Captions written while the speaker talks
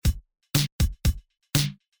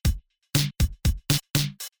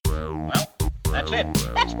That's it.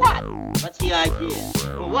 That's what? What's the idea?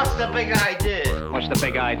 Well, what's the big idea? What's the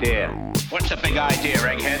big idea? What's the big idea,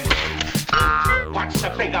 egghead? What's the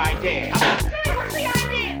big idea? What's the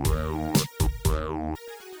idea?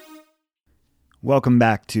 Welcome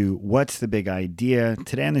back to What's the Big Idea?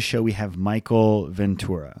 Today on the show we have Michael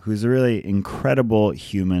Ventura, who's a really incredible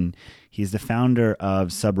human. He's the founder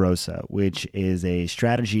of Sub Rosa, which is a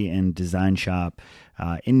strategy and design shop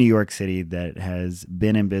in New York City that has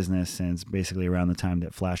been in business since basically around the time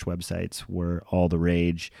that Flash websites were all the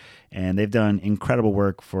rage. And they've done incredible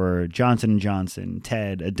work for Johnson & Johnson,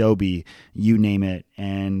 TED, Adobe, you name it.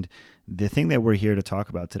 And the thing that we're here to talk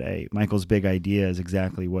about today, Michael's big idea, is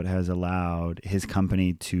exactly what has allowed his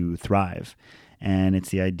company to thrive. And it's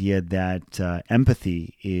the idea that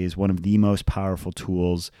empathy is one of the most powerful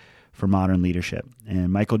tools for modern leadership.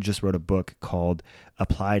 And Michael just wrote a book called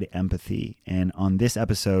Applied Empathy. And on this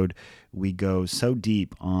episode, we go so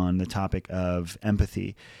deep on the topic of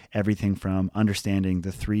empathy, everything from understanding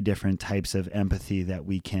the 3 different types of empathy that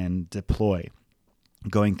we can deploy,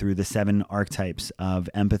 going through the 7 archetypes of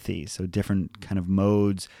empathy. So different kind of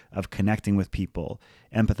modes of connecting with people,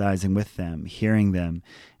 empathizing with them, hearing them.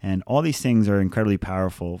 And all these things are incredibly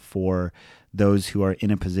powerful for those who are in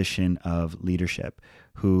a position of leadership,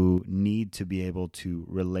 who need to be able to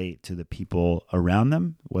relate to the people around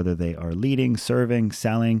them, whether they are leading, serving,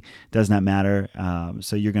 selling, does not matter.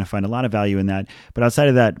 So you're going to find a lot of value in that. But outside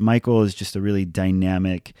of that, Michael is just a really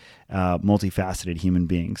dynamic, multifaceted human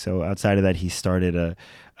being. So outside of that, he started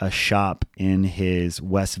a shop in his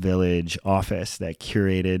West Village office that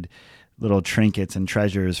curated little trinkets and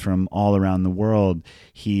treasures from all around the world.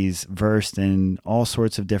 He's versed in all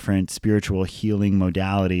sorts of different spiritual healing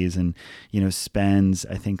modalities and, spends,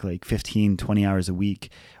 I think, like 15, 20 hours a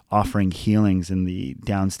week offering healings in the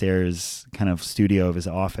downstairs kind of studio of his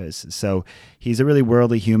office. So he's a really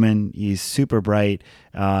worldly human. He's super bright.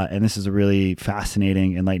 And this is a really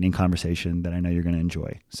fascinating, enlightening conversation that I know you're going to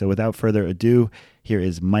enjoy. So without further ado, here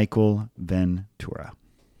is Michael Ventura.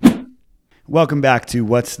 Welcome back to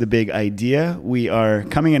What's the Big Idea? We are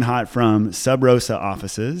coming in hot from Sub Rosa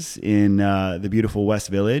offices in the beautiful West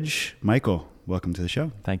Village. Michael, welcome to the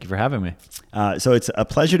show. Thank you for having me. So it's a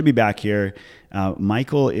pleasure to be back here.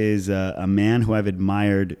 Michael is a man who I've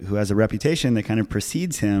admired, who has a reputation that kind of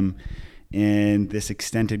precedes him in this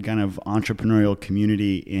extended kind of entrepreneurial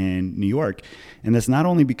community in New York. And that's not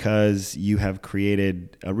only because you have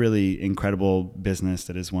created a really incredible business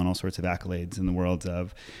that has won all sorts of accolades in the world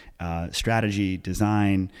of strategy,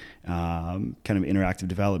 design, kind of interactive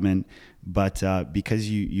development, but because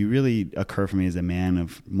you really occur for me as a man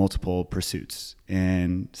of multiple pursuits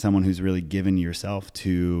and someone who's really given yourself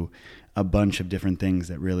to a bunch of different things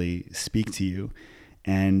that really speak to you.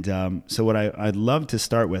 And so what I'd love to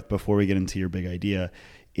start with before we get into your big idea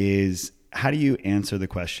is, how do you answer the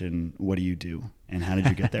question, what do you do? And how did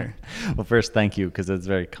you get there? Well, first, thank you, because it's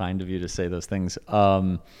very kind of you to say those things.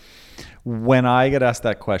 When I get asked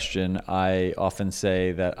that question, I often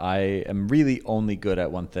say that I am really only good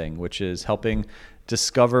at one thing, which is helping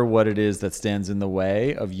discover what it is that stands in the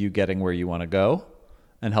way of you getting where you want to go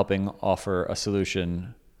and helping offer a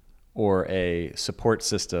solution or a support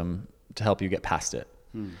system to help you get past it.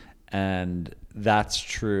 And that's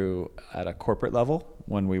true at a corporate level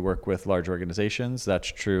when we work with large organizations.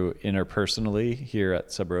 That's true interpersonally here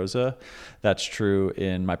at Sub Rosa. That's true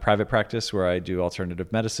in my private practice where I do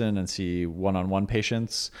alternative medicine and see one-on-one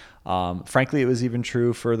patients. Frankly, it was even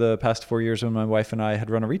true for the past 4 years when my wife and I had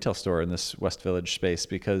run a retail store in this West Village space,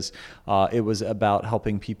 because it was about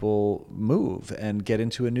helping people move and get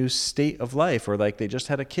into a new state of life, or like they just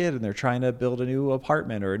had a kid and they're trying to build a new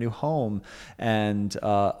apartment or a new home. And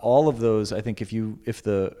all of those, I think if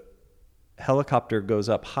the helicopter goes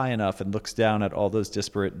up high enough and looks down at all those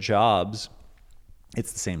disparate jobs,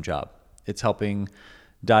 it's the same job. It's helping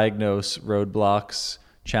diagnose roadblocks,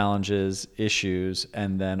 challenges, issues,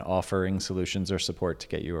 and then offering solutions or support to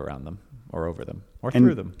get you around them or over them or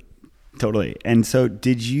through them. Totally. And so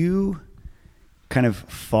did you kind of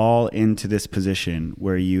fall into this position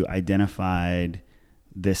where you identified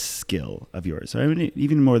this skill of yours? I mean,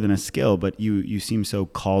 even more than a skill, but you seem so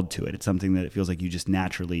called to it. It's something that it feels like you just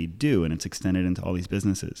naturally do, and it's extended into all these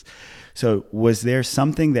businesses. So was there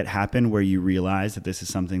something that happened where you realized that this is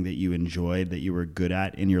something that you enjoyed, that you were good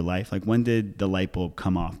at in your life? Like, when did the light bulb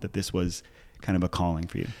come off that this was kind of a calling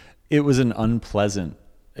for you? It was an unpleasant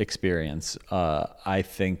experience. I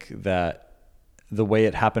think that the way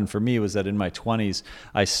it happened for me was that in my 20s,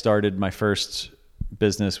 I started my first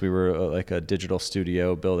business. We were like a digital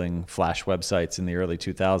studio building Flash websites in the early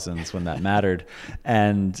 2000s when that mattered.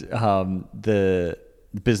 And the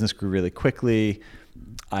business grew really quickly.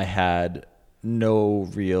 I had no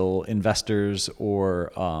real investors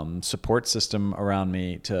or support system around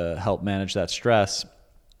me to help manage that stress.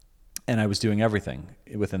 And I was doing everything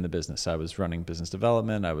within the business. I was running business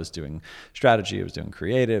development. I was doing strategy. I was doing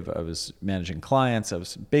creative. I was managing clients. I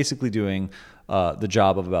was basically doing the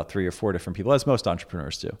job of about 3 or 4 different people, as most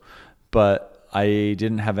entrepreneurs do. But I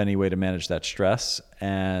didn't have any way to manage that stress.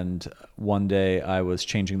 And one day I was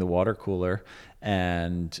changing the water cooler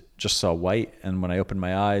and just saw white. And when I opened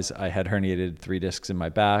my eyes, I had herniated 3 discs in my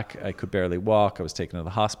back. I could barely walk. I was taken to the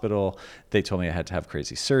hospital. They told me I had to have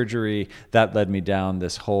crazy surgery. That led me down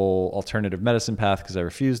this whole alternative medicine path because I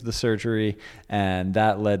refused the surgery. And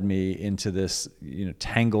that led me into this,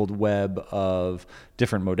 tangled web of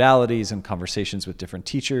different modalities and conversations with different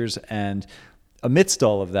teachers. And amidst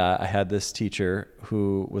all of that, I had this teacher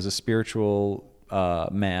who was a spiritual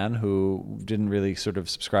man who didn't really sort of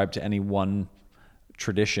subscribe to any one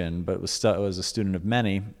tradition, but was a student of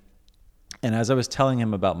many. And as I was telling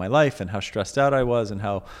him about my life and how stressed out I was and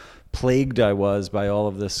how plagued I was by all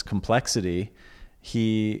of this complexity,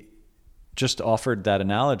 he just offered that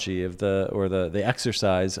analogy of the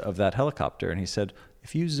exercise of that helicopter. And he said,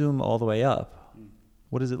 if you zoom all the way up,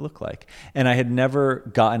 what does it look like? And I had never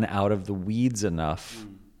gotten out of the weeds enough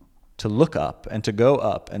to look up and to go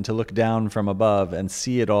up and to look down from above and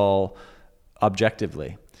see it all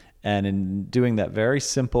objectively. And in doing that very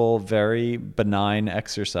simple, very benign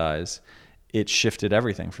exercise, it shifted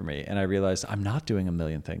everything for me. And I realized I'm not doing a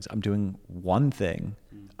million things. I'm doing one thing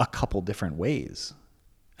a couple different ways.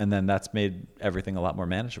 And then that's made everything a lot more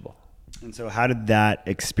manageable. And so how did that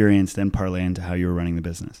experience then parlay into how you were running the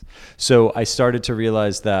business? So I started to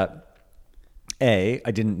realize that I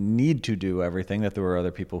didn't need to do everything, that there were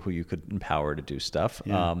other people who you could empower to do stuff.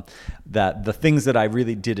 Yeah. That the things that I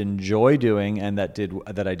really did enjoy doing and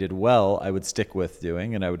that I did well, I would stick with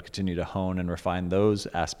doing, and I would continue to hone and refine those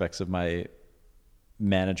aspects of my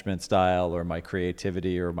management style or my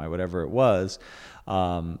creativity or my whatever it was.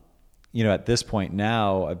 At this point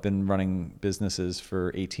now, I've been running businesses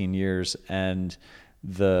for 18 years, and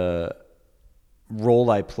the role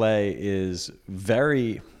I play is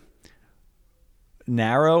very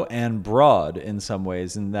narrow and broad in some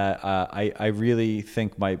ways, in that I really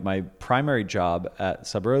think my primary job at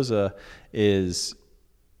Sub Rosa is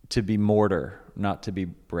to be mortar, not to be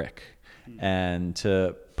brick, and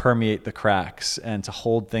to permeate the cracks and to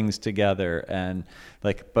hold things together. And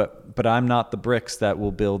but I'm not the bricks that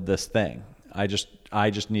will build this thing. I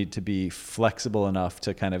just need to be flexible enough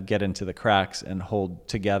to kind of get into the cracks and hold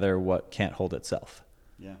together what can't hold itself.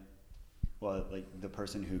 Yeah. Well, like the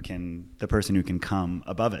person who can come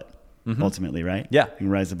above it, ultimately, right? Yeah. You can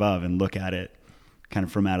rise above and look at it kind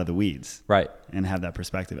of from out of the weeds. Right. And have that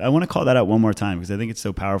perspective. I want to call that out one more time because I think it's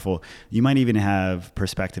so powerful. You might even have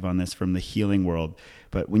perspective on this from the healing world.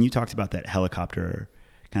 But when you talked about that helicopter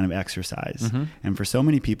kind of exercise, and for so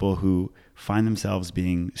many people who find themselves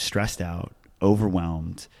being stressed out,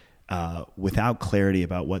 overwhelmed, without clarity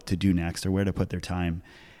about what to do next or where to put their time,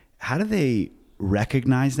 how do they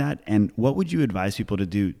recognize that, and what would you advise people to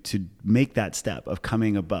do to make that step of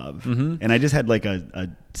coming above? And I just had like a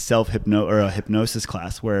hypnosis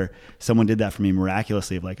class where someone did that for me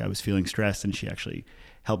miraculously, of like I was feeling stressed and she actually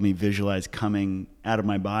helped me visualize coming out of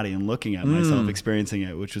my body and looking at myself, experiencing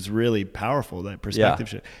it, which was really powerful, that perspective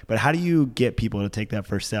shift. But how do you get people to take that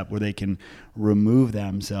first step where they can remove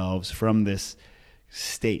themselves from this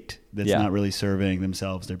state that's not really serving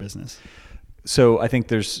themselves, their business? So I think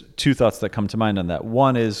there's 2 thoughts that come to mind on that.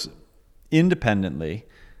 One is, independently,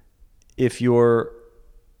 if you're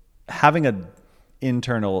having an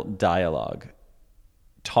internal dialogue,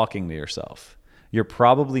 talking to yourself, you're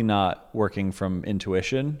probably not working from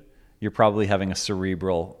intuition. You're probably having a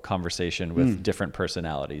cerebral conversation with different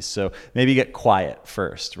personalities. So maybe get quiet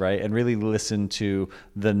first, right? And really listen to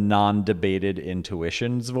the non-debated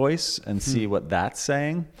intuition's voice and see what that's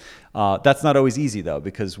saying. That's not always easy, though,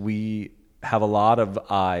 because we have a lot of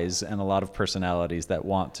eyes and a lot of personalities that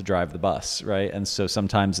want to drive the bus, right? And so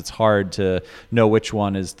sometimes it's hard to know which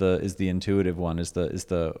one is the intuitive one, is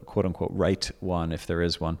the quote unquote right one, if there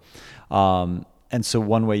is one. And so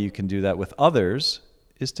one way you can do that with others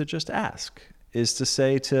is to just ask, is to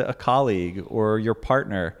say to a colleague or your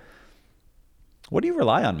partner, what do you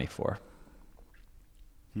rely on me for?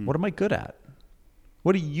 What am I good at?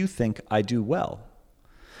 What do you think I do well?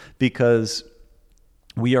 Because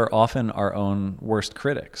we are often our own worst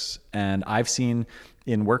critics. And I've seen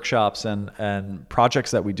in workshops and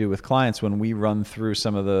projects that we do with clients, when we run through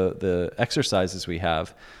some of the exercises we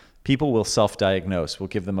have, people will self-diagnose. We'll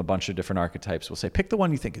give them a bunch of different archetypes. We'll say, pick the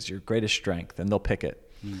one you think is your greatest strength, and they'll pick it.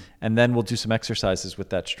 And then we'll do some exercises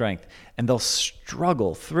with that strength, and they'll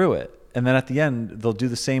struggle through it. And then at the end, they'll do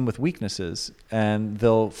the same with weaknesses and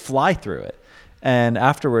they'll fly through it. And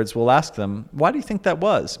afterwards, we'll ask them, why do you think that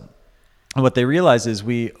was? And what they realize is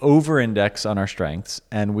we over-index on our strengths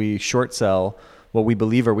and we short sell what we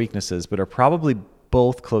believe are weaknesses, but are probably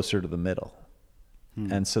both closer to the middle.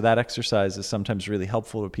 And so that exercise is sometimes really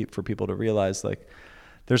helpful for people to realize, like,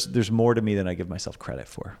 there's more to me than I give myself credit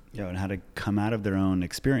for. Yeah, and how to come out of their own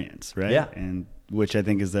experience, right? Yeah. And which I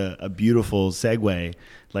think is a beautiful segue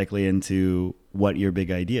likely into what your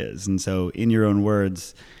big idea is. And so in your own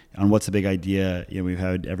words, on what's the big idea, we've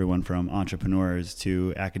had everyone from entrepreneurs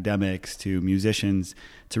to academics to musicians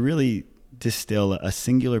to really distill a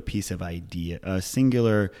singular piece of idea, a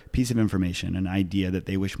singular piece of information, an idea that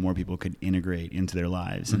they wish more people could integrate into their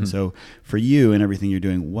lives. And so for you and everything you're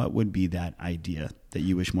doing, what would be that idea that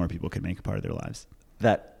you wish more people could make a part of their lives?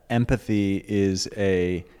 That empathy is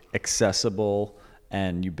a accessible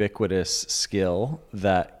and ubiquitous skill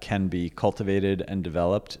that can be cultivated and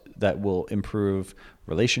developed that will improve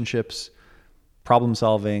relationships, problem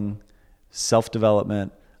solving,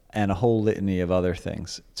 self-development, and a whole litany of other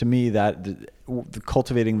things. To me, that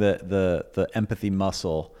cultivating the empathy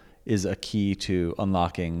muscle is a key to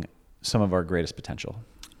unlocking some of our greatest potential.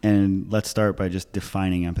 And let's start by just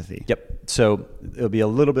defining empathy. Yep. So it'll be a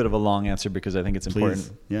little bit of a long answer because I think it's important.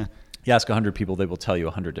 Please. Yeah. You ask 100 people, they will tell you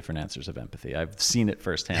 100 different answers of empathy. I've seen it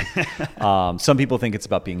firsthand. Some people think it's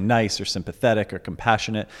about being nice or sympathetic or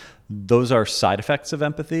compassionate. Those are side effects of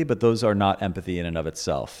empathy, but those are not empathy in and of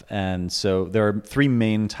itself. And so there are three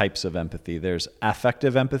main types of empathy. There's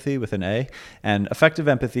affective empathy with an A, and affective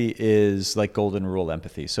empathy is like golden rule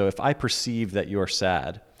empathy. So if I perceive that you're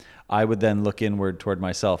sad, I would then look inward toward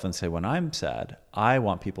myself and say, when I'm sad, I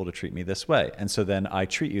want people to treat me this way. And so then I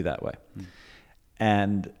treat you that way.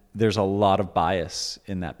 And there's a lot of bias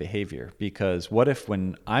in that behavior, because what if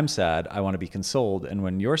when I'm sad, I want to be consoled, and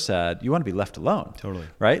when you're sad, you want to be left alone? Totally.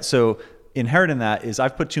 Right? So inherent in that is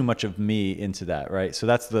I've put too much of me into that, right? So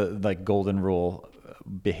that's the like golden rule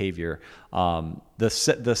behavior.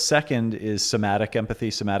 The second is somatic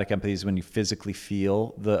empathy. Somatic empathy is when you physically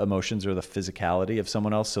feel the emotions or the physicality of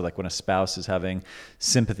someone else. So like when a spouse is having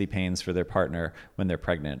sympathy pains for their partner when they're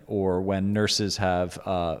pregnant, or when nurses have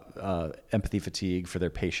empathy fatigue for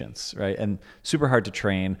their patients, right? And super hard to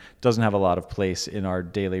train, doesn't have a lot of place in our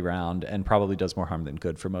daily round, and probably does more harm than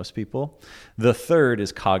good for most people. The third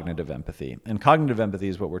is cognitive empathy. And cognitive empathy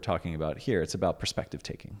is what we're talking about here. It's about perspective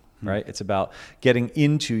taking, right? It's about getting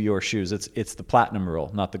into your shoes. It's the platinum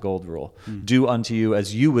rule, not the gold rule. Do unto you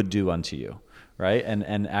as you would do unto you, right?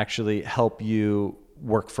 And actually help you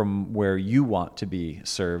work from where you want to be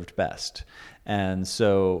served best. And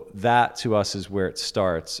so that to us is where it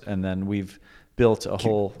starts. And then we've built a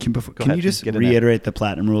whole... Can you just reiterate the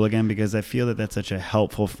platinum rule again? Because I feel that that's such a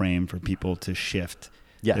helpful frame for people to shift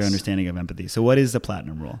their understanding of empathy. So what is the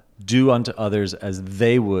platinum rule? Do unto others as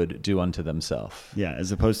they would do unto themselves. Yeah,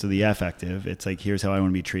 as opposed to the affective, it's like, here's how I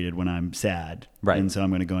want to be treated when I'm sad. Right. And so I'm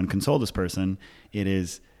going to go and console this person. It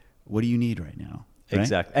is, what do you need right now? Right?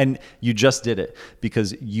 Exactly. And you just did it,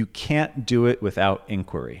 because you can't do it without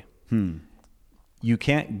inquiry. You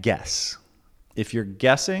can't guess. If you're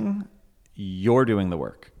guessing, you're doing the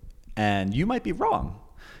work. And you might be wrong.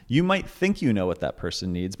 You might think you know what that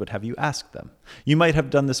person needs, but have you asked them? You might have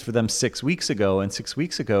done this for them 6 weeks ago, and 6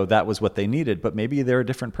 weeks ago that was what they needed, but maybe they're a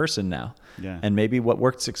different person now. Yeah. And maybe what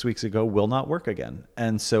worked 6 weeks ago will not work again.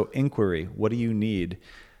 And so inquiry, what do you need?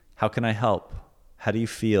 How can I help? How do you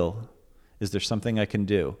feel? Is there something I can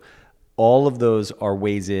do? All of those are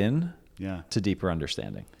ways in to deeper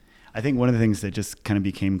understanding. I think one of the things that just kind of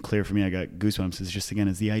became clear for me, I got goosebumps, is just, again,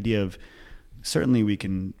 is the idea of certainly we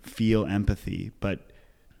can feel empathy, but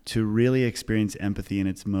to really experience empathy in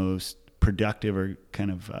its most productive or kind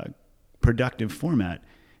of productive format,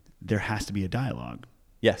 there has to be a dialogue.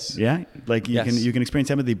 Yes. Yeah. Like you can experience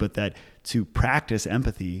empathy, but that to practice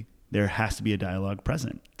empathy, there has to be a dialogue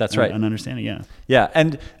present. That's right. An understanding. Yeah. Yeah.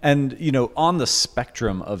 And, you know, on the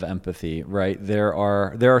spectrum of empathy, right, there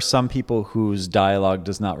are some people whose dialogue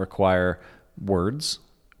does not require words.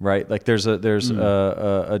 Right, like there's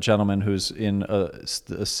a gentleman who's in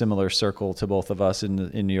a similar circle to both of us in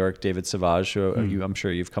New York, David Savage, who I'm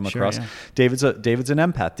sure you've come across. Yeah. David's an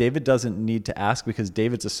empath. David doesn't need to ask, because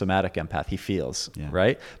David's a somatic empath. He feels,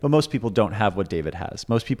 right? But most people don't have what David has.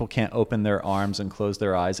 Most people can't open their arms and close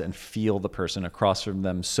their eyes and feel the person across from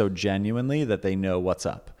them so genuinely that they know what's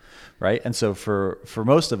up. Right. And so for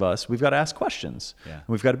most of us, we've got to ask questions. Yeah.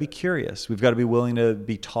 We've got to be curious. We've got to be willing to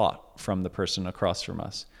be taught from the person across from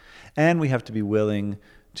us. And we have to be willing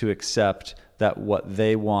to accept that what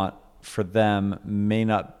they want for them may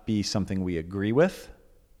not be something we agree with,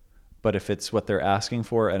 But if it's what they're asking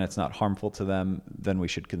for and it's not harmful to them, then we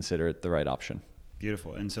should consider it the right option.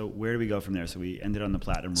 Beautiful. And so where do we go from there? So we ended on the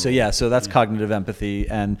platinum rule. So that's cognitive empathy.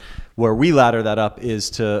 And where we ladder that up is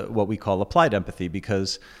to what we call applied empathy,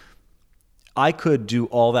 because I could do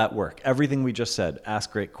all that work, everything we just said,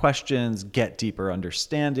 ask great questions, get deeper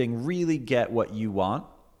understanding, really get what you want,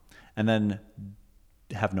 and then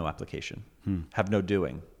have no application, have no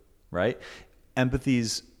doing, right?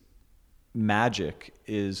 Empathy's magic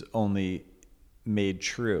is only made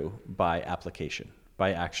true by application,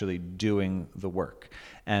 by actually doing the work.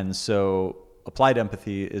 And so applied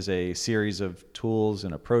empathy is a series of tools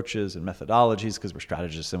and approaches and methodologies, because we're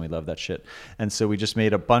strategists and we love that shit. And so we just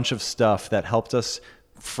made a bunch of stuff that helped us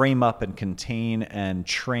frame up and contain and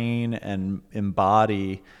train and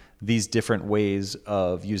embody these different ways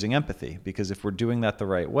of using empathy. Because if we're doing that the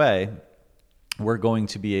right way, we're going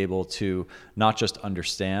to be able to not just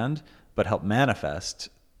understand, but help manifest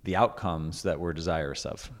the outcomes that we're desirous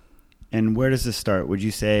of. And where does this start? Would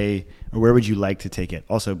you say, or where would you like to take it?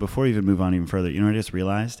 Also, before we even move on even further, you know what I just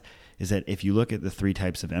realized is that if you look at the 3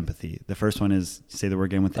 types of empathy, the first one is, say the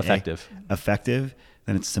word again with the Affective. Affective,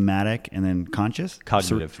 then it's somatic, and then conscious.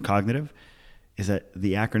 Cognitive. Cognitive. Is that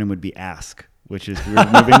the acronym would be ASK, which is we're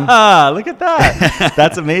moving. Look at that.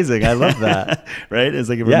 That's amazing. I love that. Right? It's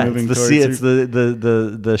like if we're moving towards... It's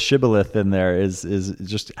the shibboleth in there is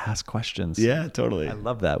just ask questions. Yeah, totally. I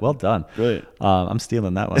love that. Well done. Brilliant. I'm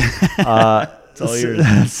stealing that one. It's all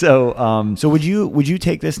yours. So would you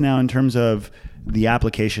take this now in terms of the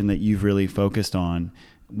application that you've really focused on?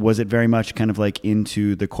 Was it very much kind of like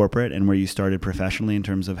into the corporate and where you started professionally in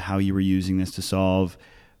terms of how you were using this to solve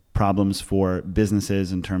problems for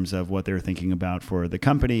businesses in terms of what they were thinking about for the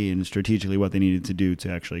company and strategically what they needed to do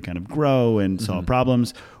to actually kind of grow and solve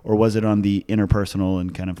problems? Or was it on the interpersonal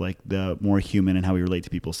and kind of like the more human and how we relate to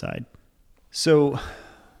people side? So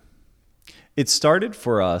it started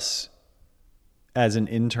for us as an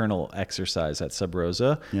internal exercise at Sub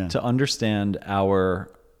Rosa to understand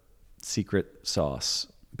our secret sauce,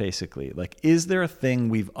 basically. Like, is there a thing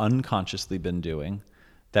we've unconsciously been doing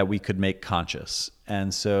that we could make conscious?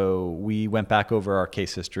 And so we went back over our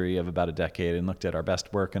case history of about a decade and looked at our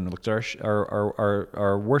best work and looked at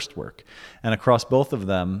our worst work. And across both of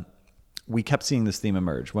them, we kept seeing this theme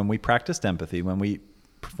emerge. When we practiced empathy, when we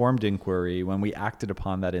performed inquiry, when we acted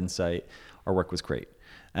upon that insight, our work was great.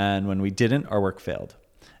 And when we didn't, our work failed.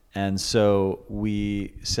 And so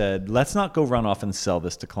we said, let's not go run off and sell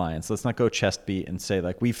this to clients. Let's not go chest beat and say,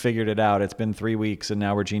 like, we figured it out. It's been 3 weeks and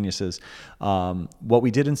now we're geniuses. What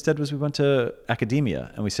we did instead was we went to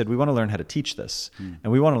academia and we said, we want to learn how to teach this.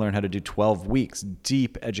 And we want to learn how to do 12 weeks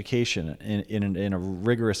deep education in a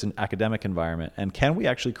rigorous and academic environment. And can we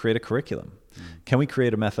actually create a curriculum? Can we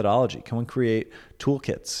create a methodology? Can we create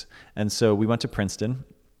toolkits? And so we went to Princeton.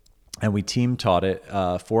 And we team taught it,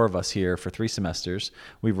 4 of us here for 3 semesters.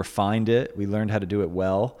 We refined it. We learned how to do it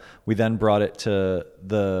well. We then brought it to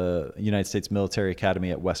the United States Military Academy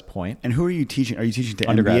at West Point. And who are you teaching? Are you teaching to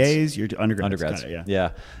Undergrads. MBAs? You're to undergrads. Undergrads. Got it,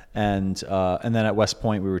 Yeah. And then at West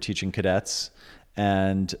Point, we were teaching cadets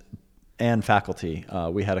and faculty.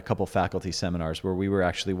 We had a couple faculty seminars where we were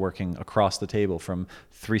actually working across the table from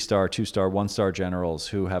 3-star, 2-star, 1-star generals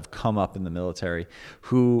who have come up in the military,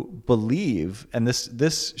 who believe, and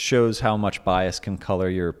this shows how much bias can color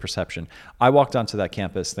your perception. I walked onto that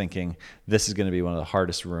campus thinking, this is going to be one of the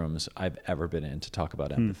hardest rooms I've ever been in to talk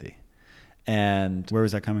about empathy. And where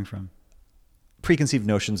was that coming from? Preconceived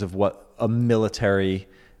notions of what a military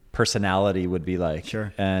personality would be like.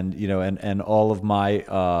 Sure. And, you know, and all of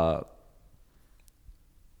my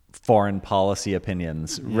foreign policy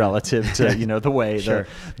opinions relative to, you know, the way Sure.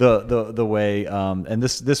 the way and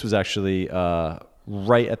this was actually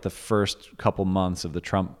right at the first couple months of the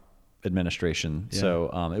Trump administration. Yeah.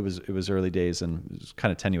 So it was early days and it was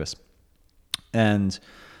kind of tenuous. And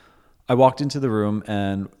I walked into the room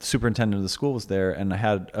and the superintendent of the school was there, and I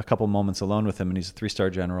had a couple moments alone with him, and he's a 3-star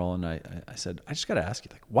general. And I said, I just got to ask you,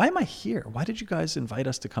 like, why am I here? Why did you guys invite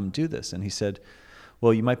us to come do this? And he said,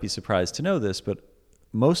 well, you might be surprised to know this, but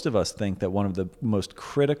most of us think that one of the most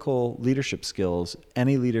critical leadership skills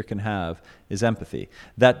any leader can have is empathy.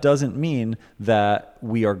 That doesn't mean that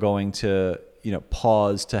we are going to, you know,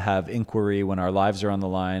 pause to have inquiry when our lives are on the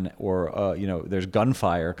line or, you know, there's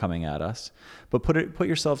gunfire coming at us. But put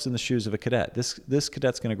yourselves in the shoes of a cadet. This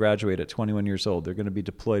cadet's going to graduate at 21 years old. They're going to be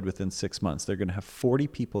deployed within 6 months. They're going to have 40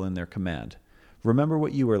 people in their command. Remember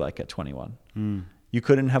what you were like at 21. You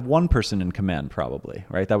couldn't have one person in command, probably,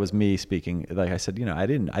 right? That was me speaking. Like I said, you know, I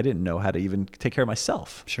didn't know how to even take care of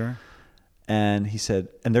myself. Sure. And he said,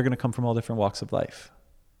 and they're going to come from all different walks of life.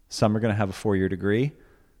 Some are going to have a 4-year degree.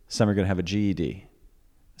 Some are going to have a GED.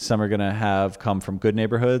 Some are going to have come from good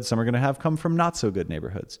neighborhoods. Some are going to have come from not so good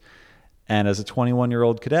neighborhoods. And as a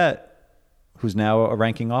 21-year-old cadet who's now a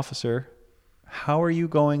ranking officer, how are you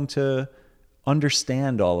going to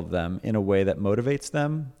understand all of them in a way that motivates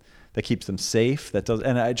them, that keeps them safe, that does,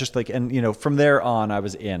 and I just like, and you know, from there on, I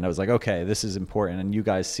was like, okay, this is important, and you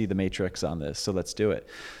guys see the matrix on this, so let's do it.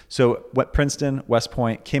 So what Princeton, West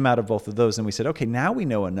Point came out of both of those, and we said, okay, now we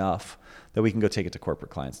know enough that we can go take it to corporate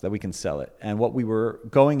clients, that we can sell it. And what we were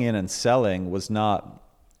going in and selling was not,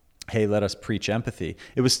 hey, let us preach empathy.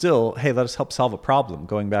 It was still, hey, let us help solve a problem,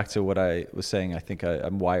 going back to what I was saying I think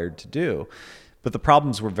I'm wired to do. But the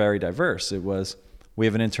problems were very diverse. It was, we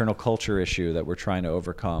have an internal culture issue that we're trying to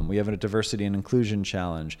overcome. We have a diversity and inclusion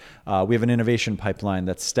challenge. We have an innovation pipeline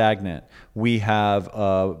that's stagnant. We have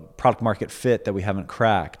a product market fit that we haven't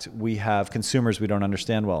cracked. We have consumers we don't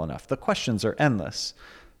understand well enough. The questions are endless.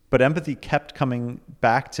 But empathy kept coming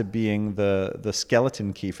back to being the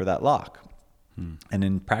skeleton key for that lock. And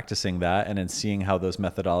in practicing that and in seeing how those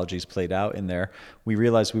methodologies played out in there, we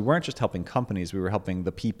realized we weren't just helping companies, we were helping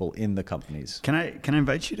the people in the companies. Can I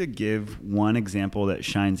invite you to give one example that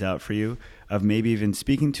shines out for you of maybe even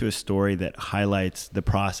speaking to a story that highlights the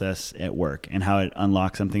process at work and how it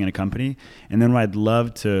unlocks something in a company? And then what I'd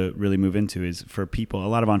love to really move into is for people, a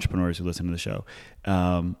lot of entrepreneurs who listen to the show,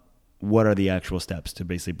 what are the actual steps to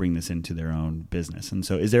basically bring this into their own business? And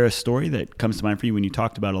so is there a story that comes to mind for you when you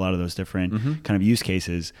talked about a lot of those different kind of use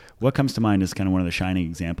cases? What comes to mind as kind of one of the shining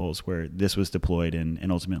examples where this was deployed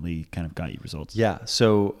and ultimately kind of got you results? Yeah.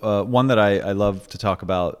 So one that I love to talk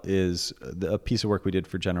about is a piece of work we did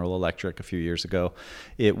for General Electric a few years ago.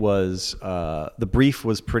 It was, the brief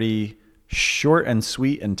was pretty short and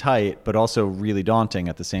sweet and tight, but also really daunting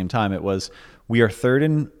at the same time. It was, we are third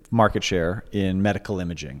in market share in medical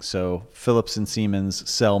imaging. So Philips and Siemens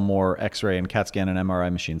sell more X-ray and CAT scan and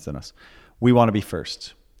MRI machines than us. We want to be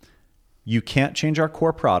first. You can't change our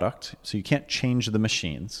core product, so you can't change the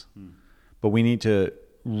machines, but we need to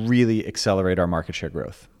really accelerate our market share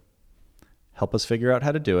growth. Help us figure out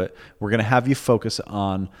how to do it. We're going to have you focus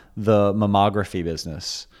on the mammography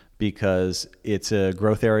business because it's a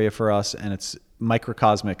growth area for us and it's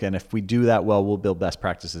microcosmic. And if we do that well, we'll build best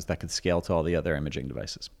practices that could scale to all the other imaging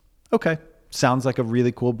devices. Okay, sounds like a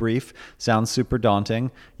really cool brief. Sounds super daunting.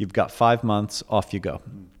 You've got 5 months, off you go.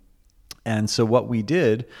 And so what we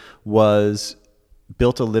did was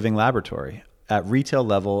built a living laboratory at retail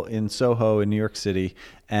level in Soho in New York City.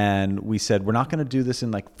 And we said, we're not going to do this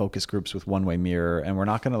in like focus groups with one-way mirror. And we're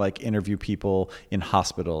not going to like interview people in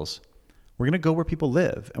hospitals. We're going to go where people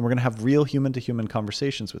live and we're going to have real human-to-human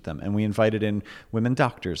conversations with them. And we invited in women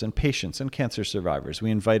doctors and patients and cancer survivors. We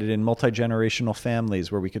invited in multi-generational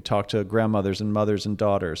families where we could talk to grandmothers and mothers and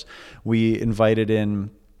daughters. We invited in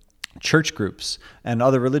church groups and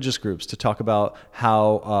other religious groups to talk about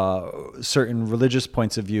how certain religious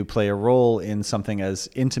points of view play a role in something as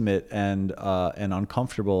intimate and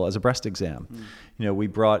uncomfortable as a breast exam. You know, we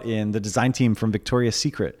brought in the design team from Victoria's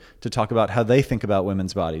Secret to talk about how they think about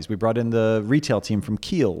women's bodies. We brought in the retail team from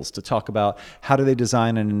Kiehl's to talk about how do they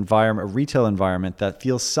design an environment, a retail environment that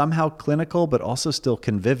feels somehow clinical, but also still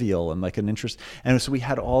convivial and like an interest. And so we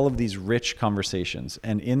had all of these rich conversations.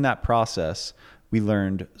 And in that process, we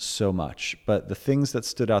learned so much. But the things that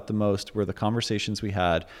stood out the most were the conversations we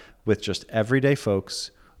had with just everyday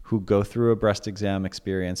folks who go through a breast exam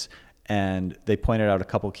experience. And they pointed out a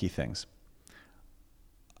couple key things.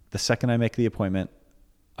 The second I make the appointment,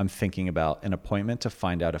 I'm thinking about an appointment to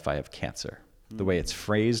find out if I have cancer. The way it's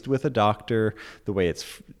phrased with a doctor, the way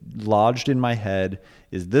it's lodged in my head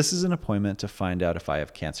is this is an appointment to find out if I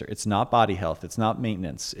have cancer. It's not body health. It's not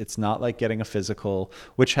maintenance. It's not like getting a physical,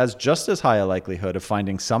 which has just as high a likelihood of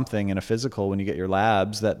finding something in a physical when you get your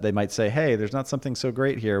labs that they might say, hey, there's not something so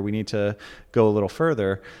great here. We need to go a little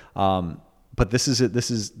further. But this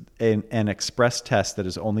is an express test that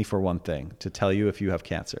is only for one thing, to tell you if you have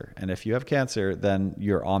cancer. And if you have cancer, then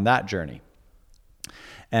you're on that journey.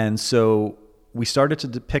 And so we started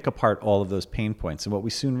to pick apart all of those pain points. And what we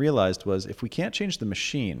soon realized was if we can't change the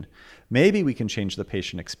machine, maybe we can change the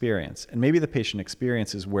patient experience. And maybe the patient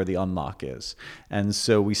experience is where the unlock is. And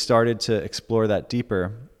so we started to explore that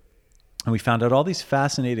deeper. And we found out all these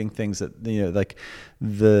fascinating things that, you know, like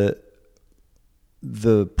the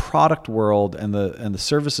product world and the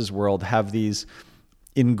services world have these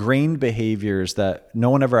ingrained behaviors that no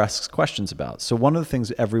one ever asks questions about. So one of the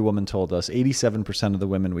things every woman told us, 87% of the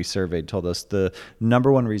women we surveyed told us the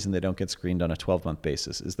number one reason they don't get screened on a 12-month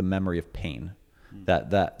basis is the memory of pain.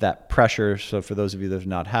 That pressure. So for those of you that have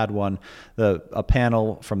not had one, a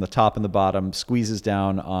panel from the top and the bottom squeezes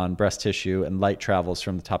down on breast tissue and light travels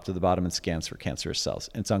from the top to the bottom and scans for cancerous cells.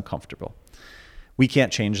 It's uncomfortable. We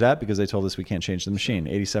can't change that because they told us we can't change the machine.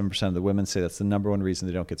 87% of the women say that's the number one reason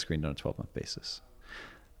they don't get screened on a 12-month basis.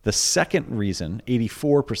 The second reason,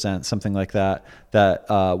 84%, something like that, that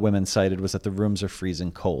women cited was that the rooms are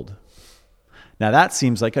freezing cold. Now that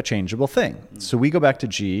seems like a changeable thing. So we go back to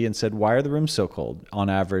GE and said, why are the rooms so cold? On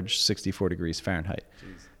average, 64 degrees Fahrenheit.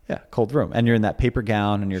 Jeez. Yeah, cold room. And you're in that paper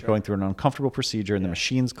gown and you're going through an uncomfortable procedure and the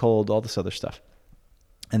machine's cold, all this other stuff.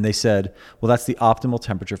 And they said, well, that's the optimal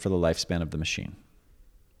temperature for the lifespan of the machine.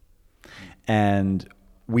 And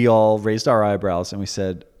we all raised our eyebrows and we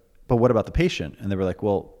said, but what about the patient? And they were like,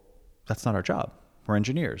 well, that's not our job. We're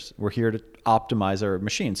engineers. We're here to optimize our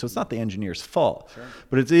machine. So it's not the engineer's fault,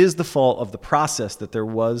 but it is the fault of the process that there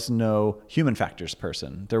was no human factors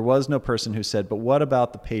person. There was no person who said, but what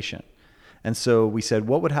about the patient? And so we said,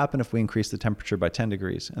 what would happen if we increased the temperature by 10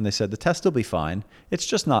 degrees? And they said, the test will be fine. It's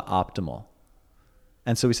just not optimal.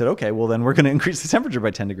 And so we said, okay, well then we're going to increase the temperature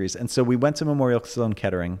by 10 degrees. And so we went to Memorial Sloan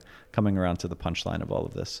Kettering, coming around to the punchline of all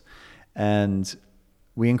of this. And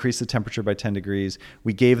we increased the temperature by 10 degrees.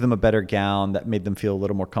 We gave them a better gown that made them feel a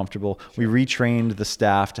little more comfortable. We retrained the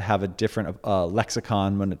staff to have a different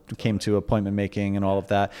lexicon when it came to appointment making and all of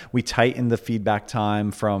that. We tightened the feedback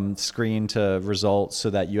time from screen to results so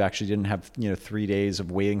that you actually didn't have 3 days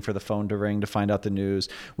of waiting for the phone to ring to find out the news.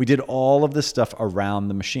 We did all of this stuff around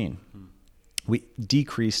the machine. We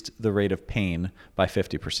decreased the rate of pain by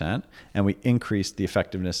 50%, and we increased the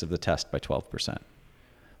effectiveness of the test by 12%.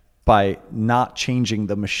 By not changing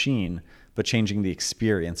the machine, but changing the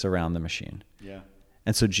experience around the machine. Yeah.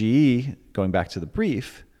 And so GE, going back to the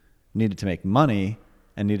brief, needed to make money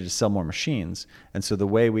and needed to sell more machines. And so the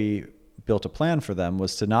way we built a plan for them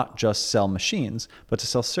was to not just sell machines, but to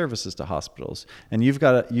sell services to hospitals. And you've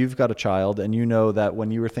got a child, and you know that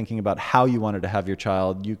when you were thinking about how you wanted to have your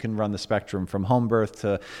child, you can run the spectrum from home birth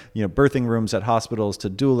to birthing rooms at hospitals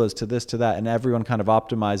to doulas to this to that, and everyone kind of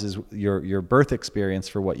optimizes your birth experience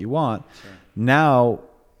for what you want. Sure. Now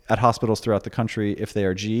at hospitals throughout the country, if they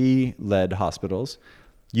are GE-led hospitals,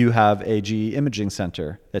 you have a GE imaging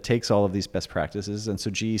center that takes all of these best practices. And so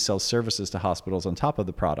GE sells services to hospitals on top of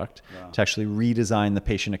the product to actually redesign the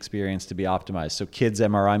patient experience to be optimized. So kids'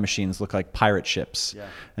 MRI machines look like pirate ships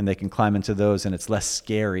and they can climb into those and it's less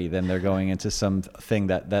scary than they're going into something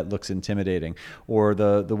that looks intimidating. Or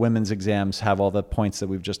the women's exams have all the points that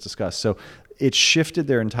we've just discussed. So it shifted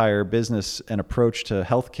their entire business and approach to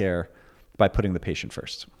healthcare by putting the patient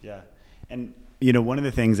first. Yeah. And one of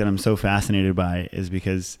the things that I'm so fascinated by is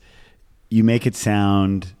because you make it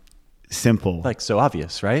sound simple. Like so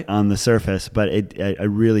obvious, right? On the surface, but I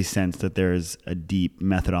really sense that there's a deep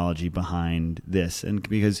methodology behind this. And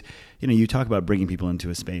because, you talk about bringing people into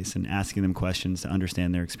a space and asking them questions to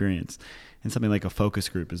understand their experience. And something like a focus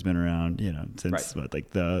group has been around, since like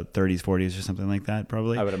the 30s, 40s or something like that,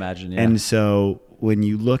 probably. I would imagine, yeah. And so when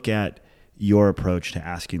you look at your approach to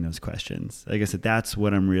asking those questions, I guess that's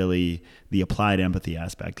what I'm really, the applied empathy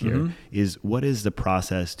aspect here is what is the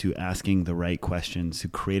process to asking the right questions, to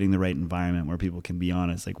creating the right environment where people can be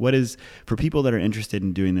honest? Like what is, for people that are interested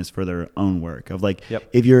in doing this for their own work of like,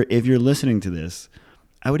 if you're listening to this,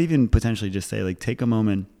 I would even potentially just say like, take a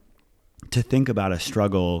moment to think about a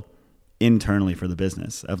struggle internally for the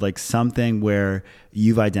business of like something where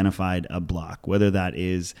you've identified a block, whether that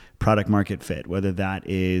is product market fit, whether that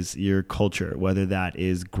is your culture, whether that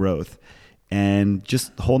is growth, and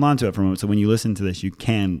just hold on to it for a moment. So when you listen to this, you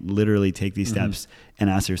can literally take these steps and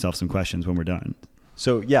ask yourself some questions when we're done.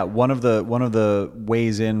 So yeah, one of the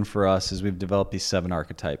ways in for us is we've developed these 7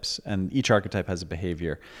 archetypes, and each archetype has a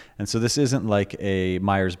behavior. And so this isn't like a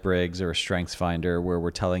Myers-Briggs or a StrengthsFinder where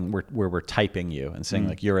we're typing you and saying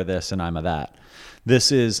like you're a this and I'm a that.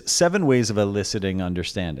 This is 7 ways of eliciting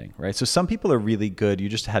understanding, right? So some people are really good. You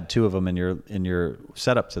just had 2 of them in your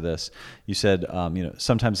setup to this. You said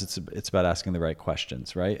sometimes it's about asking the right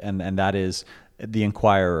questions, right? And that is the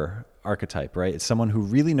inquirer archetype, right? It's someone who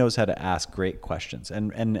really knows how to ask great questions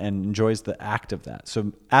and enjoys the act of that.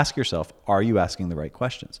 So ask yourself, are you asking the right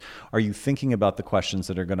questions? Are you thinking about the questions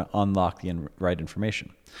that are going to unlock the right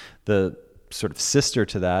information? The sort of sister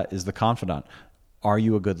to that is the confidant. Are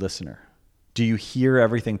you a good listener? Do you hear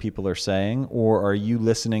everything people are saying, or are you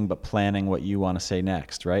listening but planning what you want to say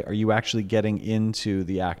next, right? Are you actually getting into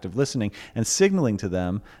the act of listening and signaling to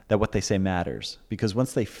them that what they say matters? Because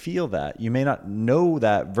once they feel that, you may not know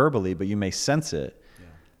that verbally, but you may sense it,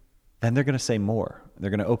 then they're going to say more.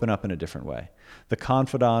 They're going to open up in a different way. The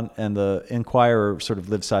confidant and the inquirer sort of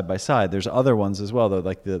live side by side. There's other ones as well, though,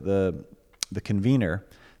 like the convener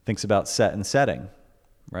thinks about set and setting.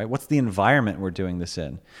 right? What's the environment we're doing this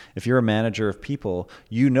in? If you're a manager of people,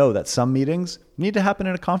 you know that some meetings need to happen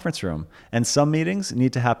in a conference room and some meetings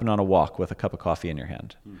need to happen on a walk with a cup of coffee in your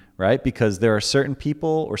hand, right? Because there are certain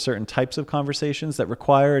people or certain types of conversations that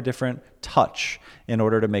require a different touch in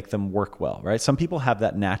order to make them work well, right? Some people have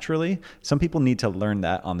that naturally. Some people need to learn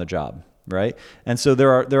that on the job, right? And so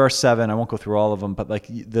there are 7. I won't go through all of them, but like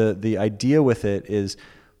the idea with it is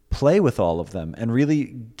play with all of them and really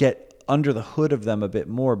get under the hood of them a bit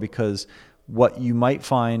more, because what you might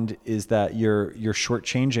find is that you're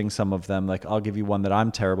shortchanging some of them. Like I'll give you one that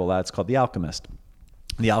I'm terrible at. It's called The Alchemist.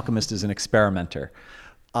 The Alchemist is an experimenter.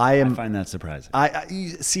 I find that surprising. I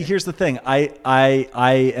see. Here's the thing. I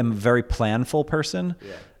am a very planful person.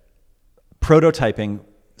 Yeah. Prototyping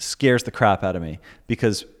scares the crap out of me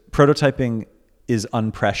because prototyping is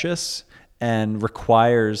unprecious and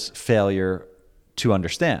requires failure to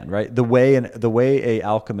understand. Right. The way a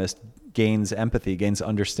alchemist gains empathy, gains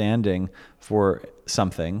understanding for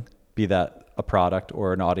something, be that a product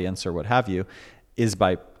or an audience or what have you, is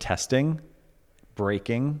by testing,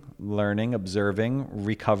 breaking, learning, observing,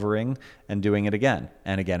 recovering, and doing it again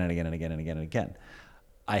and again and again and again and again and again.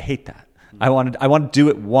 I hate that. I want to do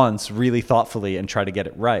it once really thoughtfully and try to get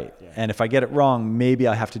it right. Yeah. And if I get it wrong, maybe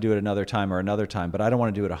I have to do it another time, but I don't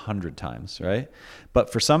want to do it 100 times, right?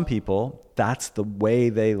 But for some people, that's the way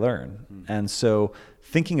they learn. And so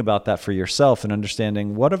thinking about that for yourself and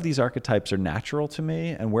understanding what of these archetypes are natural to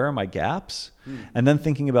me and where are my gaps, and then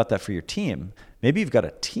thinking about that for your team. Maybe you've got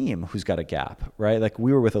a team who's got a gap, right? Like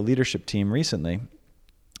we were with a leadership team recently.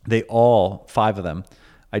 They all, 5 of them,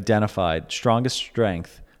 identified strongest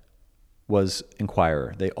strength was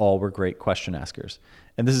inquirer. They all were great question askers.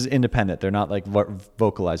 And this is independent. They're not like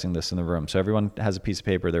vocalizing this in the room. So everyone has a piece of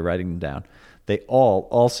paper. They're writing them down. They all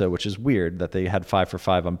also, which is weird that they had 5 for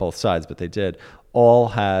 5 on both sides, but they did, all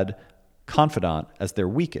had confidant as their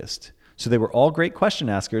weakest. So they were all great question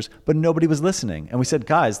askers, but nobody was listening. And we said,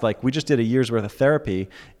 guys, like we just did a year's worth of therapy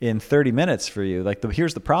in 30 minutes for you. Like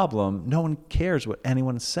here's the problem. No one cares what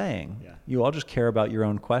anyone's saying. Yeah. You all just care about your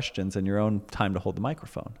own questions and your own time to hold the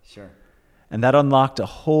microphone. Sure. And that unlocked a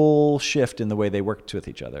whole shift in the way they worked with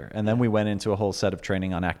each other. And then we went into a whole set of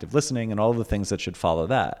training on active listening and all the things that should follow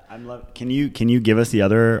that. Can you give us the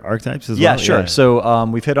other archetypes as well? Yeah, sure. Yeah. So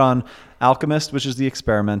we've hit on Alchemist, which is the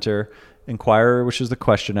experimenter, Inquirer, which is the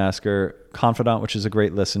question asker, Confidant, which is a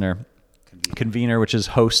great listener, Convener, which is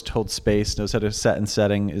host, holds space, knows how to set and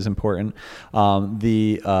setting is important.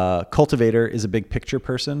 The cultivator is a big picture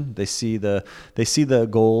person. They see the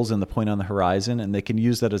goals and the point on the horizon, and they can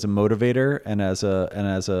use that as a motivator and as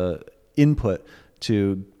a input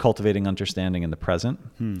to cultivating understanding in the present.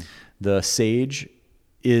 The sage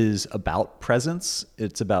is about presence.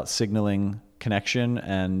 It's about signaling connection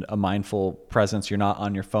and a mindful presence. You're not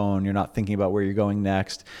on your phone. You're not thinking about where you're going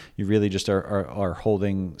next. You really just are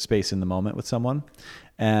holding space in the moment with someone.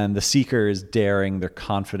 And the seeker is daring. They're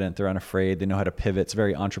confident. They're unafraid. They know how to pivot. It's a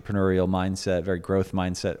very entrepreneurial mindset, very growth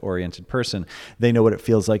mindset oriented person. They know what it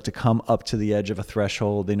feels like to come up to the edge of a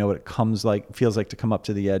threshold. They know what it feels like to come up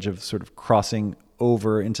to the edge of sort of crossing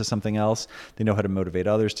over into something else. They know how to motivate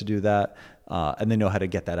others to do that. And they know how to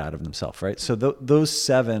get that out of themselves, right? So those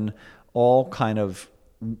 7 all kind of,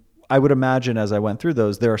 I would imagine as I went through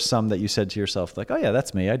those, there are some that you said to yourself like, oh yeah,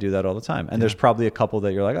 that's me. I do that all the time. And there's probably a couple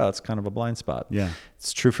that you're like, oh, it's kind of a blind spot. Yeah.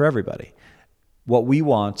 It's true for everybody. What we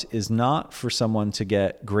want is not for someone to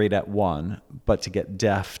get great at one, but to get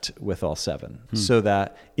deft with all 7 so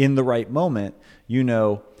that in the right moment, you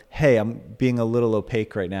know, hey, I'm being a little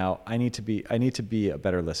opaque right now. I need to be a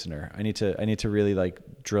better listener. I need to really like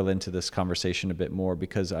drill into this conversation a bit more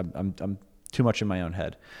because I'm too much in my own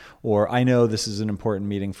head. Or I know this is an important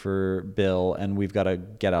meeting for Bill and we've got to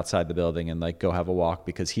get outside the building and like go have a walk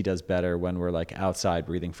because he does better when we're like outside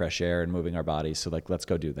breathing fresh air and moving our bodies. So like, let's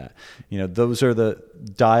go do that. You know, those are the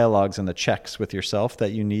dialogues and the checks with yourself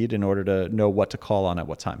that you need in order to know what to call on at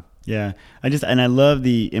what time. Yeah. I love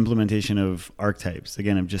the implementation of archetypes.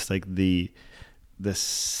 Again, of just like the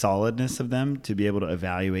solidness of them to be able to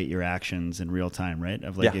evaluate your actions in real time, right?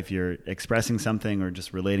 Of like if you're expressing something or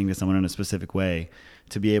just relating to someone in a specific way,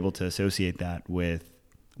 to be able to associate that with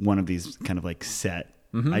one of these kind of like set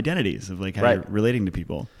identities of like how you're relating to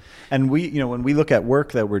people. And we, you know, when we look at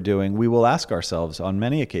work that we're doing, we will ask ourselves on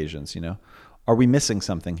many occasions, you know, are we missing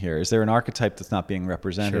something here? Is there an archetype that's not being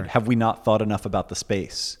represented? Sure. Have we not thought enough about the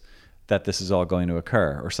space that this is all going to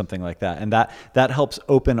occur or something like that? And that helps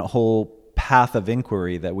open a whole path of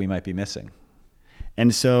inquiry that we might be missing.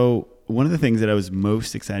 And so one of the things that I was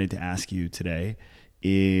most excited to ask you today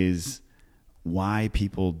is why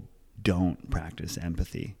people don't practice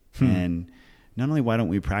empathy. And not only why don't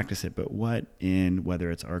we practice it, but what in whether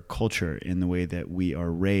it's our culture, in the way that we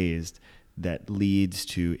are raised, that leads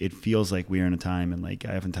to, it feels like we are in a time, and like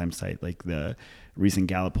I oftentimes cite like the recent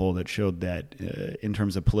Gallup poll that showed that in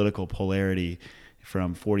terms of political polarity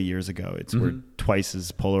from 40 years ago, we're twice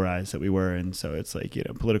as polarized that we were. And so it's like,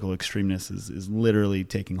 political extremeness is literally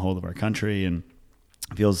taking hold of our country, and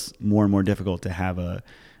it feels more and more difficult to have a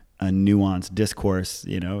nuanced discourse,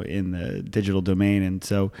 in the digital domain. And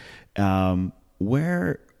so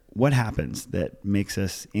what happens that makes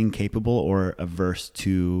us incapable or averse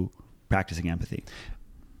to practicing empathy?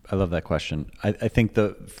 I love that question. I think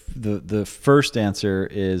the first answer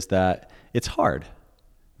is that it's hard.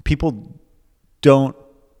 People don't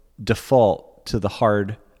default to the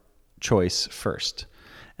hard choice first.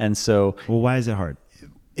 And so... Well, why is it hard?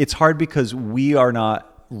 It's hard because we are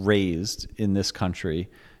not raised in this country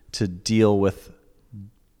to deal with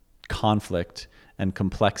conflict and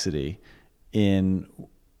complexity in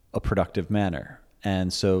a productive manner.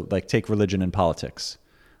 And so, like, take religion and politics.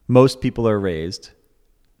 Most people are raised...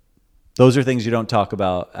 Those are things you don't talk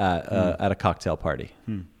about at a cocktail party,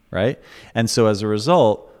 right? And so as a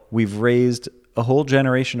result, we've raised a whole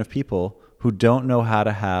generation of people who don't know how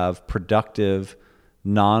to have productive,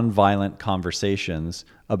 nonviolent conversations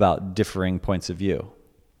about differing points of view.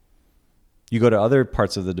 You go to other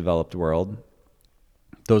parts of the developed world,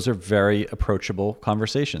 those are very approachable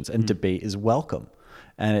conversations, and debate is welcome.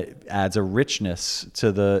 And it adds a richness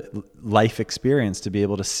to the life experience to be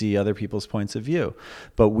able to see other people's points of view.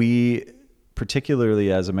 But we,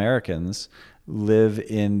 particularly as Americans, live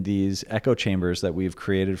in these echo chambers that we've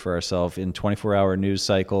created for ourselves in 24-hour news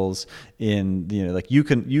cycles. In, like you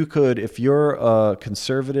could, if you're a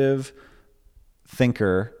conservative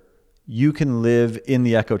thinker, you can live in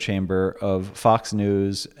the echo chamber of Fox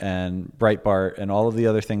News and Breitbart and all of the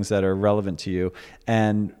other things that are relevant to you,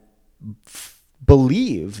 and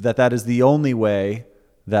believe that that is the only way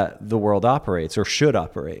that the world operates or should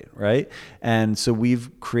operate, right? And so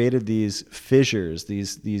we've created these fissures,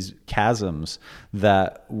 these chasms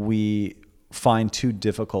that we find too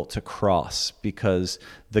difficult to cross because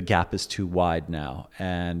the gap is too wide now,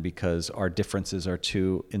 and because our differences are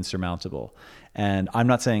too insurmountable. And I'm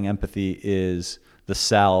not saying empathy is the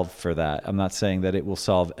salve for that. I'm not saying that it will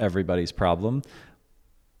solve everybody's problem,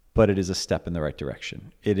 but it is a step in the right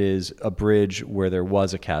direction. It is a bridge where there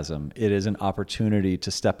was a chasm. It is an opportunity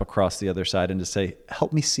to step across the other side and to say,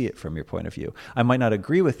 help me see it from your point of view. I might not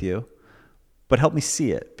agree with you, but help me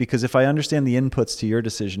see it. Because if I understand the inputs to your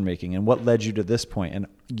decision-making and what led you to this point,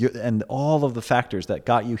 and all of the factors that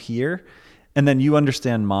got you here, and then you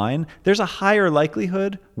understand mine, there's a higher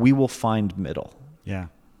likelihood we will find middle. Yeah.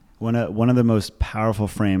 One of the most powerful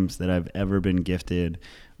frames that I've ever been gifted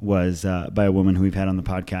was by a woman who we've had on the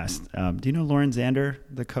podcast. Do you know Lauren Zander,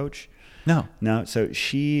 the coach? No. So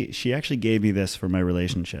she actually gave me this for my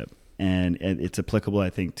relationship, and it's applicable, I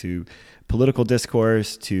think, to political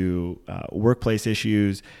discourse, to workplace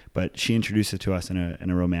issues, but she introduced it to us in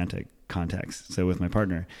a romantic context. So with my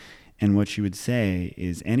partner, and what she would say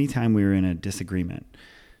is, anytime we were in a disagreement,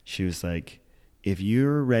 she was like, if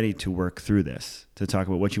you're ready to work through this, to talk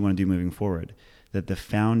about what you want to do moving forward, that the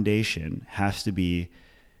foundation has to be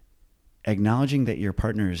acknowledging that your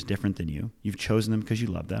partner is different than you. You've chosen them because you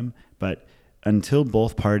love them. But until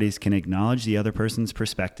both parties can acknowledge the other person's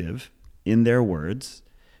perspective in their words,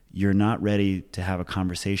 you're not ready to have a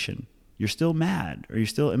conversation. You're still mad or you're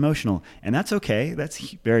still emotional. And that's okay. That's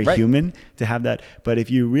very human to have that. But if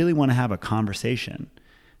you really want to have a conversation,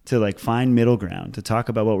 to like find middle ground, to talk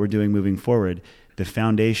about what we're doing moving forward, the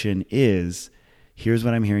foundation is, here's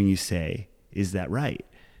what I'm hearing you say. Is that right?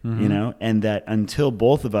 Mm-hmm. And that until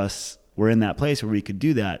both of us were in that place where we could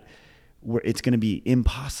do that, it's going to be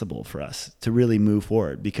impossible for us to really move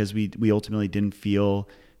forward because we ultimately didn't feel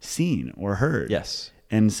seen or heard. Yes.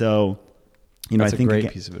 And so, that's I think a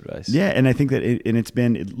great piece of advice. Yeah. And I think that it's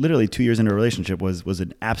been literally 2 years into a relationship was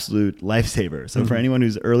an absolute lifesaver. So for anyone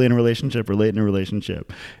who's early in a relationship or late in a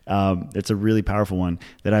relationship, it's a really powerful one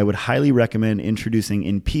that I would highly recommend introducing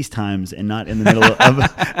in peace times and not in the middle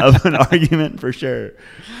of an argument, for sure.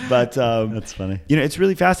 But that's funny. It's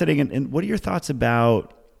really fascinating. And what are your thoughts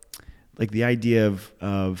about like the idea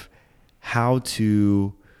of how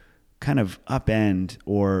to kind of upend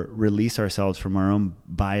or release ourselves from our own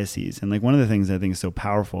biases? And like one of the things I think is so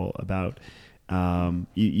powerful about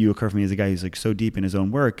you occur for me as a guy who's like so deep in his own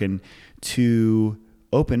work, and to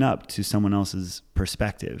open up to someone else's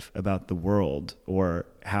perspective about the world or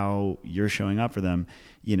how you're showing up for them,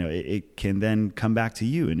 it can then come back to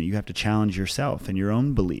you, and you have to challenge yourself and your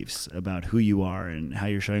own beliefs about who you are and how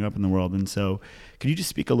you're showing up in the world. And so could you just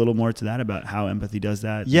speak a little more to that about how empathy does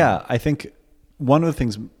that? Yeah, I think one of the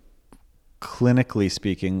things, clinically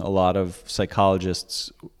speaking, a lot of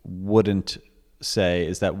psychologists wouldn't say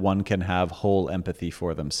is that one can have whole empathy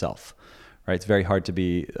for themselves, right? It's very hard to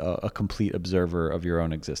be a complete observer of your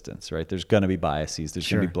own existence, right? There's going to be biases. There's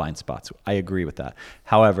going to be blind spots. I agree with that.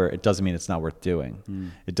 However, it doesn't mean it's not worth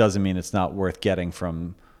doing. It doesn't mean it's not worth getting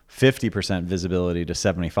from 50% visibility to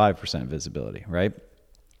 75% visibility, right?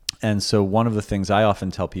 And so one of the things I often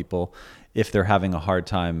tell people, if they're having a hard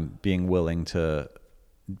time being willing to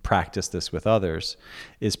practice this with others,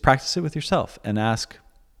 is practice it with yourself and ask,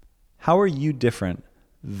 how are you different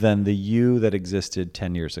than the you that existed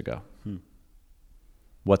 10 years ago?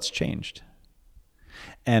 What's changed?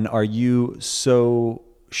 And are you so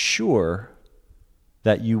sure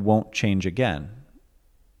that you won't change again?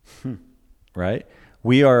 Right?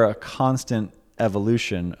 We are a constant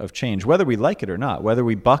evolution of change, whether we like it or not, whether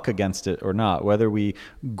we buck against it or not, whether we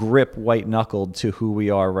grip white-knuckled to who we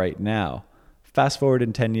are right now. Fast forward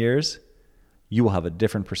in 10 years, you will have a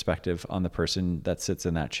different perspective on the person that sits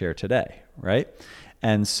in that chair today, right?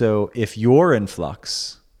 And so if you're in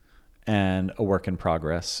flux and a work in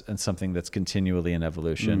progress and something that's continually in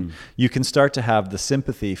evolution, you can start to have the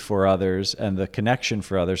sympathy for others and the connection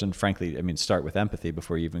for others. And frankly, I mean, start with empathy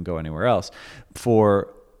before you even go anywhere else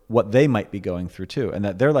for what they might be going through too. And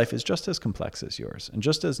that their life is just as complex as yours and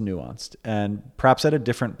just as nuanced and perhaps at a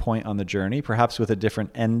different point on the journey, perhaps with a different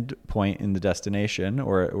end point in the destination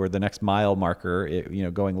or the next mile marker,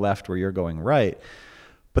 going left where you're going right,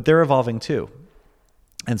 but they're evolving too.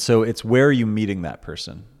 And so it's where are you meeting that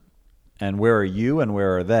person? And where are you and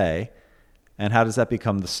where are they? And how does that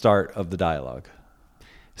become the start of the dialogue?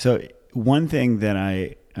 So one thing that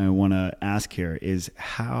I want to ask here is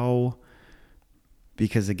how,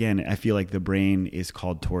 because again, I feel like the brain is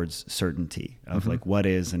called towards certainty of like what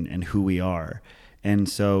is and who we are. And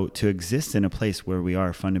so to exist in a place where we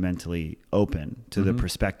are fundamentally open to the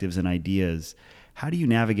perspectives and ideas, how do you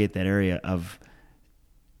navigate that area of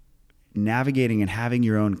navigating and having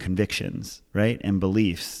your own convictions, right? And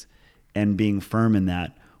beliefs, and being firm in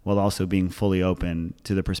that while also being fully open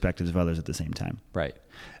to the perspectives of others at the same time. Right.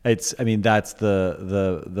 That's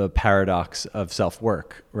the paradox of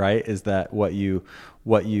self-work, right? Is that what you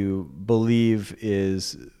believe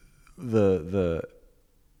is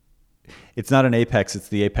it's not an apex, it's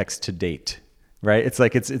the apex to date, right? It's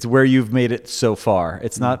like, it's where you've made it so far.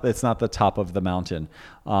 It's not the top of the mountain.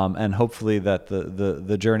 And hopefully that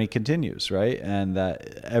the journey continues, right? And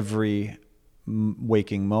that every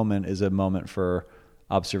waking moment is a moment for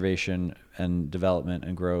observation and development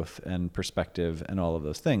and growth and perspective and all of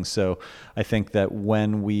those things. So I think that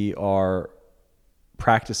when we are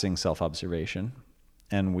practicing self-observation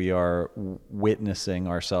and we are witnessing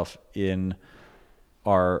ourselves in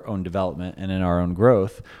our own development and in our own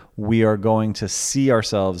growth, we are going to see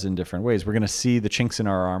ourselves in different ways. We're going to see the chinks in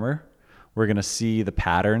our armor. We're going to see the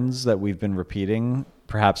patterns that we've been repeating,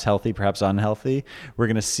 perhaps healthy, perhaps unhealthy. We're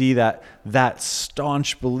going to see that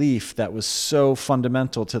staunch belief that was so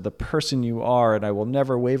fundamental to the person you are, and I will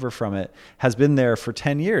never waver from it, has been there for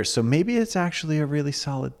 10 years. So maybe it's actually a really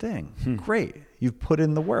solid thing. Great. You've put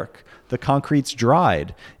in the work. The concrete's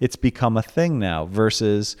dried. It's become a thing now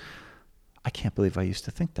versus, I can't believe I used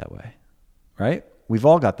to think that way, right? We've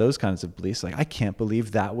all got those kinds of beliefs. Like, I can't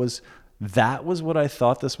believe that was what I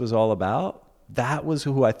thought this was all about. That was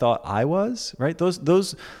who I thought I was, right?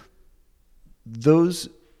 Those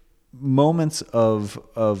moments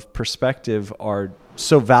of perspective are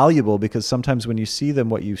so valuable because sometimes when you see them,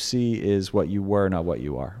 what you see is what you were, not what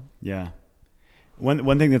you are. Yeah.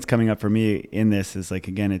 One thing that's coming up for me in this is like,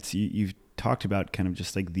 again, it's you've talked about kind of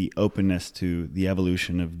just like the openness to the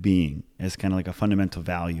evolution of being as kind of like a fundamental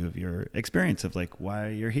value of your experience of like why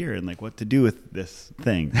you're here and like what to do with this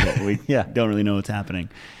thing that we don't really know what's happening.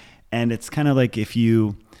 And it's kind of like if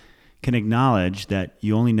you can acknowledge that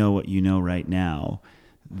you only know what you know right now,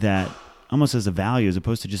 that almost as a value as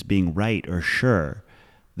opposed to just being right or sure,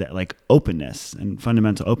 that like openness and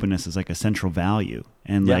fundamental openness is like a central value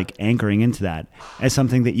and like anchoring into that as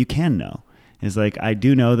something that you can know is like, I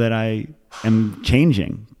do know that I am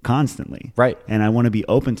changing constantly. Right. And I want to be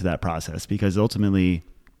open to that process because ultimately,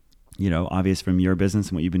 obvious from your business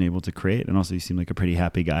and what you've been able to create. And also you seem like a pretty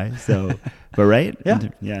happy guy. So, but right.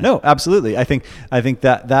 Yeah. No, absolutely. I think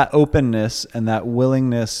that openness and that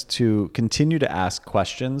willingness to continue to ask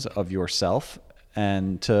questions of yourself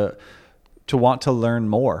and to want to learn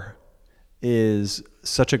more is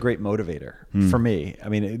such a great motivator for me. I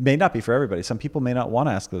mean, it may not be for everybody. Some people may not want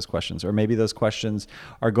to ask those questions, or maybe those questions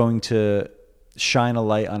are going to shine a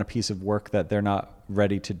light on a piece of work that they're not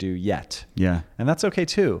ready to do yet. Yeah. And that's okay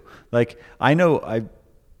too. Like, I know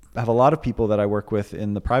have a lot of people that I work with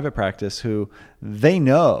in the private practice who they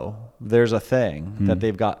know there's a thing that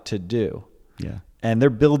they've got to do. Yeah. And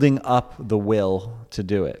they're building up the will to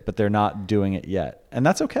do it, but they're not doing it yet. And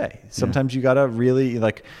that's okay. Sometimes you got to really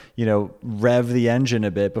rev the engine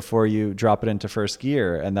a bit before you drop it into first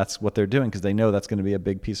gear. And that's what they're doing because they know that's going to be a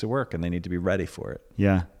big piece of work and they need to be ready for it.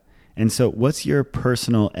 Yeah. And so what's your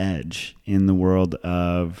personal edge in the world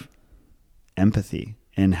of empathy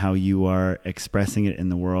and how you are expressing it in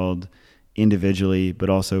the world individually,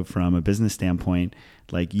 but also from a business standpoint?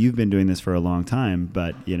 Like you've been doing this for a long time,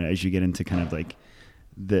 but as you get into kind of like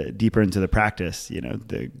the deeper into the practice,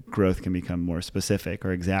 the growth can become more specific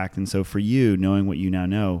or exact. And so for you, knowing what you now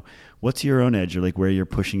know, what's your own edge or like where you're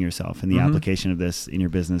pushing yourself in the application of this in your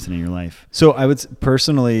business and in your life? So I would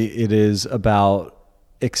personally, it is about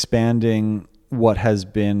expanding what has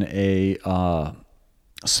been a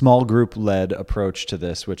small group led approach to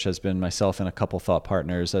this, which has been myself and a couple thought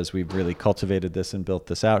partners as we've really cultivated this and built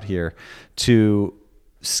this out here to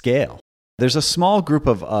scale. There's a small group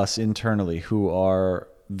of us internally who are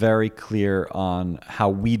very clear on how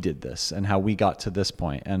we did this and how we got to this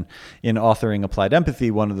point. And in authoring Applied Empathy,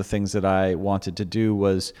 one of the things that I wanted to do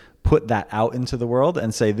was put that out into the world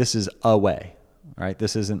and say, this is a way, right?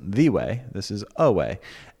 This isn't the way, this is a way.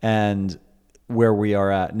 And where we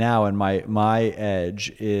are at now, and my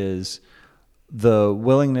edge is the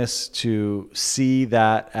willingness to see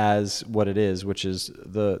that as what it is, which is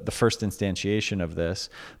the first instantiation of this,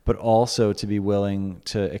 but also to be willing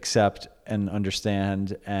to accept and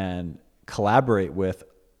understand and collaborate with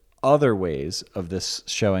other ways of this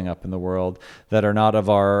showing up in the world that are not of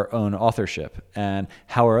our own authorship. And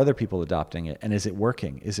how are other people adopting it? And is it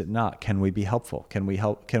working? Is it not? Can we be helpful? Can we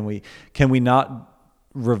help? Can we not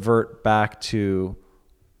revert back to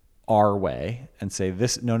our way and say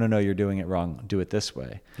this, no, you're doing it wrong. Do it this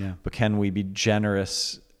way. Yeah. But can we be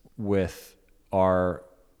generous with our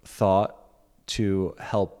thought to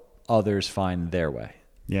help others find their way?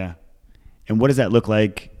 Yeah. And what does that look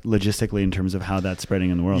like logistically in terms of how that's spreading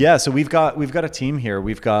in the world? Yeah. So we've got a team here.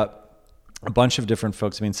 We've got a bunch of different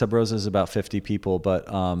folks. I mean, Sub Rosa is about 50 people, but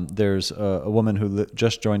there's a woman who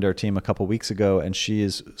just joined our team a couple weeks ago, and she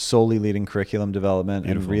is solely leading curriculum development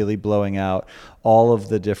and really blowing out all of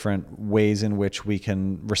the different ways in which we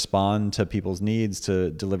can respond to people's needs to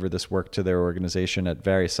deliver this work to their organization at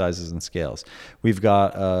various sizes and scales. We've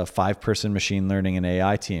got a 5-person machine learning and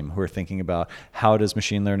AI team who are thinking about how does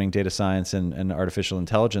machine learning, data science, and artificial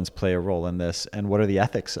intelligence play a role in this, and what are the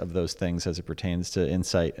ethics of those things as it pertains to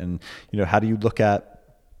insight, and how do you look at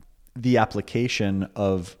the application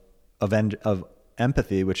of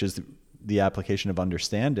empathy, which is the application of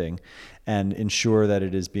understanding, and ensure that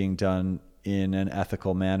it is being done in an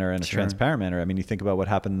ethical manner and a transparent manner. I mean, you think about what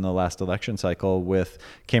happened in the last election cycle with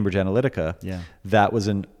Cambridge Analytica. Yeah. That was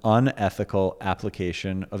an unethical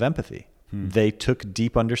application of empathy. They took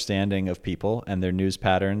deep understanding of people and their news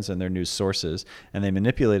patterns and their news sources, and they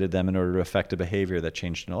manipulated them in order to affect a behavior that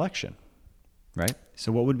changed an election. Right?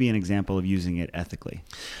 So what would be an example of using it ethically?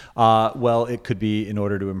 Well, it could be in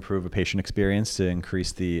order to improve a patient experience, to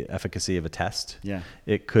increase the efficacy of a test. Yeah.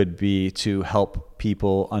 It could be to help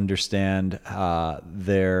people understand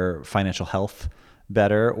their financial health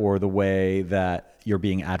better, or the way that you're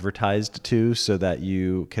being advertised to, so that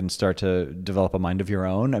you can start to develop a mind of your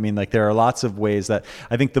own. I mean, like, there are lots of ways that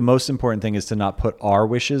I think the most important thing is to not put our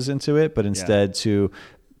wishes into it, but instead to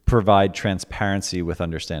provide transparency with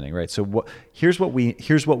understanding, right? So here's what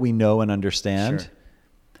we know and understand. Sure.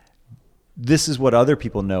 This is what other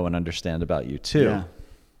people know and understand about you too. Yeah.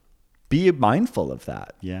 Be mindful of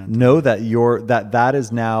that. Yeah. Know that that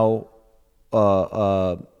is now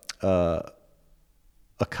a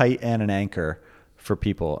kite and an anchor for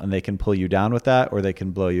people, and they can pull you down with that, or they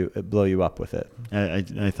can blow you up with it.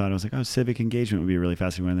 I thought, I was like, civic engagement would be a really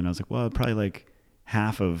fascinating one. And then I was like, well, probably like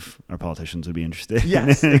half of our politicians would be interested.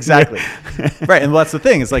 Yes, exactly. Right. And that's the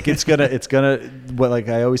thing. It's like, it's gonna, what, like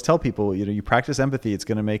I always tell people, you practice empathy, it's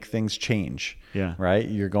going to make things change. Yeah. Right.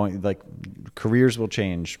 You're going, like, careers will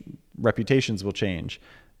change, reputations will change,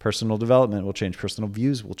 personal development will change, personal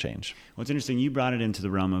views will change. Well, it's interesting. You brought it into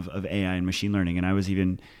the realm of AI and machine learning. And I was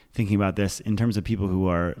even thinking about this in terms of people who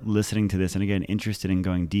are listening to this and, again, interested in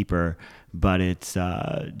going deeper. But it's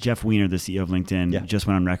Jeff Weiner, the CEO of LinkedIn, just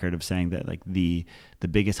went on record of saying that, like, the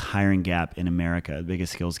biggest hiring gap in America, the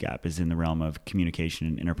biggest skills gap, is in the realm of communication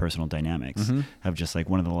and interpersonal dynamics. Of just like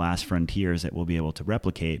one of the last frontiers that we'll be able to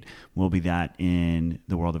replicate will be that in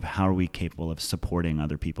the world of how are we capable of supporting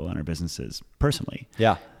other people in our businesses personally.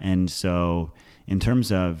 Yeah. And so in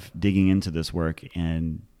terms of digging into this work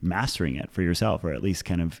and mastering it for yourself, or at least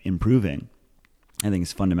kind of improving, I think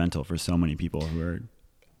it's fundamental for so many people who are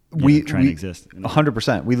trying to exist.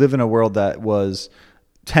 100%. We live in a world that was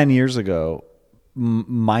 10 years ago,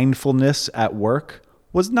 mindfulness at work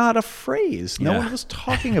was not a phrase. No one was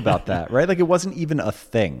talking about that, right? Like it wasn't even a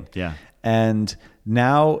thing. Yeah. And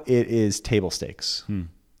now it is table stakes.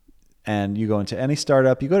 And you go into any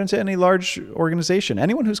startup, you go into any large organization,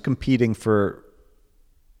 anyone who's competing for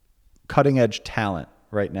cutting edge talent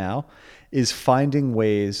right now is finding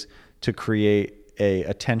ways to create a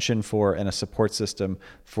attention for and a support system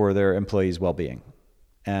for their employees' well-being.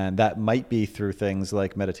 And that might be through things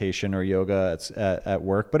like meditation or yoga at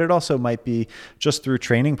work, but it also might be just through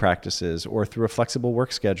training practices or through a flexible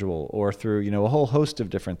work schedule or through, a whole host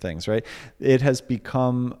of different things, right? It has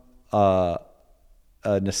become a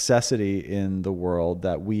necessity in the world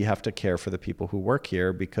that we have to care for the people who work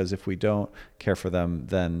here, because if we don't care for them,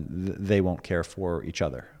 then they won't care for each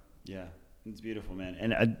other. Yeah, it's beautiful, man.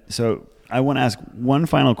 And so I want to ask one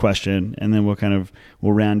final question, and then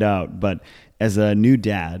we'll round out. But as a new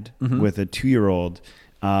dad with a 2-year-old,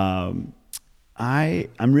 I'm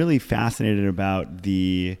really fascinated about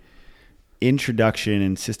the introduction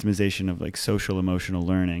and systemization of like social emotional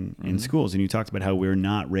learning in schools. And you talked about how we're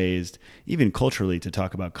not raised, even culturally, to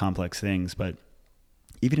talk about complex things, but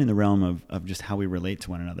even in the realm of just how we relate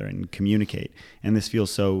to one another and communicate. And this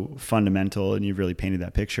feels so fundamental, and you've really painted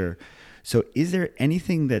that picture. So is there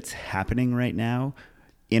anything that's happening right now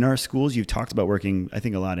in our schools? You've talked about working, I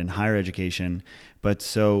think, a lot in higher education, but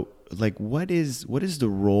so like what is the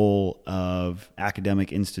role of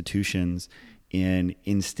academic institutions in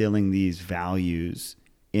instilling these values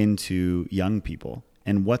into young people?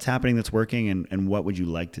 And what's happening that's working, and what would you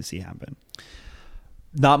like to see happen?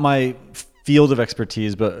 Not my field of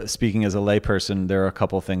expertise, but speaking as a layperson, there are a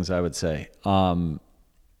couple of things I would say.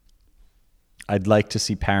 I'd like to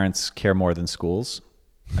see parents care more than schools.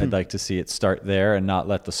 I'd like to see it start there and not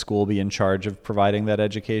let the school be in charge of providing that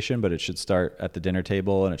education, but it should start at the dinner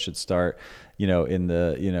table, and it should start, in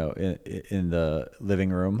the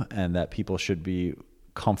living room, and that people should be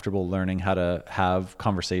comfortable learning how to have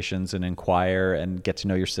conversations and inquire and get to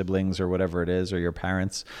know your siblings or whatever it is, or your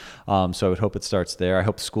parents. So I would hope it starts there. I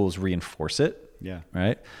hope schools reinforce it. Yeah.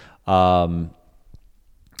 Right.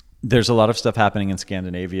 There's a lot of stuff happening in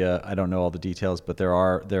Scandinavia. I don't know all the details, but there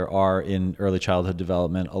are in early childhood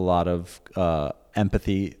development a lot of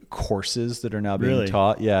empathy courses that are now being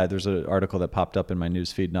taught. Yeah, there's an article that popped up in my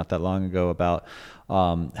newsfeed not that long ago about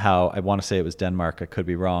how, I want to say it was Denmark, I could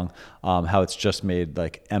be wrong, how it's just made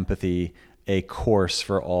like empathy a course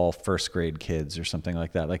for all first grade kids or something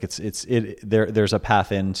like that. Like there's a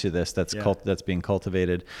path into this that's being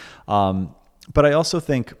cultivated. But I also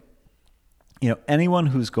think, anyone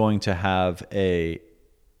who's going to have a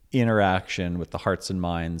interaction with the hearts and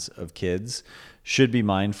minds of kids should be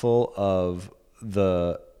mindful of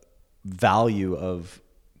the value of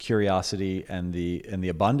curiosity and the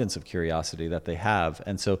abundance of curiosity that they have.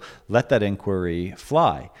 And so let that inquiry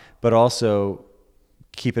fly, but also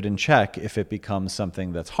keep it in check if it becomes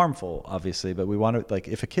something that's harmful, obviously. But we want to, like,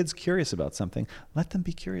 if a kid's curious about something, let them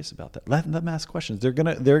be curious about that. Let them ask questions. They're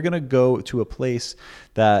gonna go to a place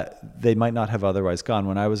that they might not have otherwise gone.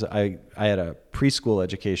 When I had a preschool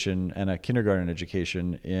education and a kindergarten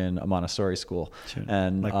education in a Montessori school, sure.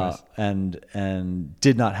 and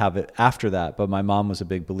did not have it after that. But my mom was a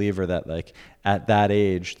big believer that, like, at that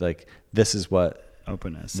age, like, this is what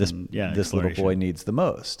openness this little boy needs the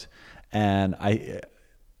most. And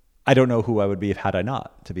I don't know who I would be had I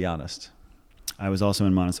not, to be honest. I was also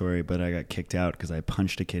in Montessori, but I got kicked out because I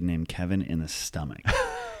punched a kid named Kevin in the stomach.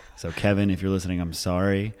 So Kevin, if you're listening, I'm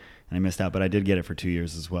sorry. And I missed out, but I did get it for 2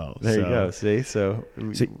 years as well. There you go. See? So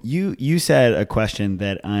you said a question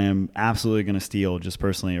that I am absolutely going to steal just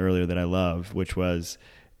personally earlier that I love, which was,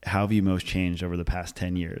 how have you most changed over the past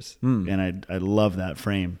 10 years? And I love that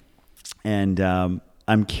frame. And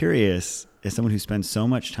I'm curious, as someone who spends so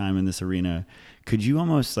much time in this arena, could you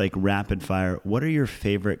almost like rapid fire, what are your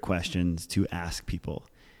favorite questions to ask people?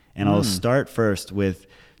 And I'll start first with,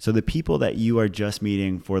 so the people that you are just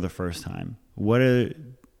meeting for the first time, what do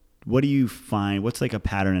you find, what's like a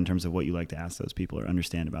pattern in terms of what you like to ask those people or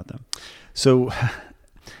understand about them? So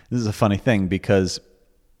this is a funny thing, because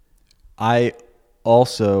I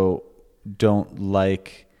also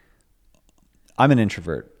I'm an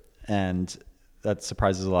introvert, and that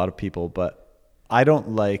surprises a lot of people, but I don't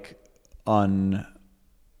like when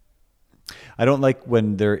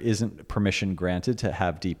there isn't permission granted to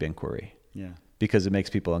have deep inquiry. Yeah. Because it makes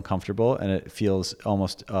people uncomfortable, and it feels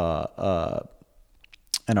almost an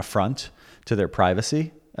affront to their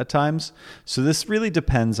privacy at times. So this really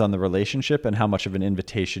depends on the relationship and how much of an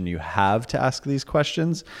invitation you have to ask these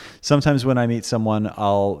questions. Sometimes when I meet someone,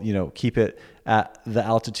 I'll, keep it at the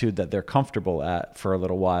altitude that they're comfortable at for a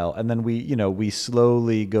little while. And then we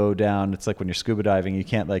slowly go down. It's like when you're scuba diving, you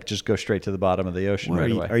can't like just go straight to the bottom of the ocean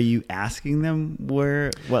right away. Are you asking them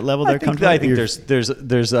what level they're comfortable? I think there's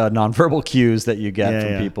nonverbal cues that you get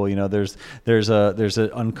from people. There's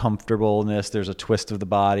an uncomfortableness, there's a twist of the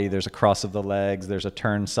body, there's a cross of the legs, there's a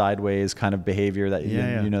turn sideways kind of behavior that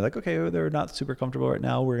like, okay, they're not super comfortable right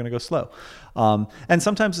now, we're gonna go slow. And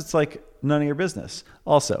sometimes it's like none of your business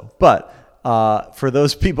also. But for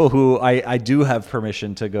those people who I do have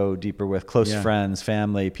permission to go deeper with, close friends,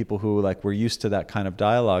 family, people who like we're used to that kind of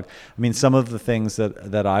dialogue. I mean, some of the things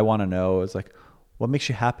that I want to know is like, what makes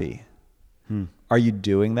you happy? Are you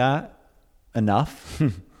doing that enough?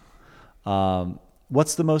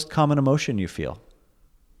 What's the most common emotion you feel?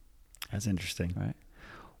 That's interesting. Right.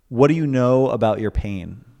 What do you know about your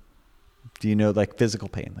pain? Do you know like physical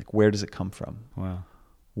pain? Like where does it come from? Wow.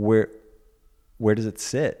 Where does it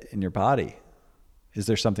sit in your body? Is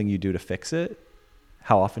there something you do to fix it?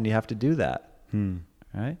 How often do you have to do that?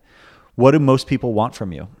 Right? What do most people want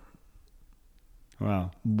from you?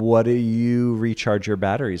 Wow. What do you recharge your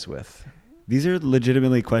batteries with? These are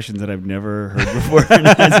legitimately questions that I've never heard before. And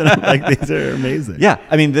I'm like, these are amazing. Yeah.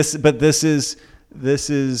 I mean, this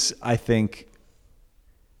is, I think,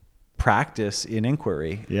 practice in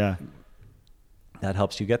inquiry. Yeah. That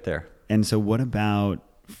helps you get there. And so what about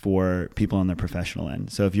for people on the professional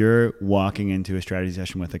end? So if you're walking into a strategy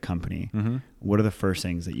session with a company, what are the first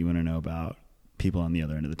things that you want to know about people on the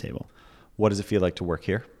other end of the table? What does it feel like to work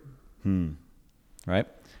here? Right?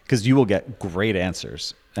 Because you will get great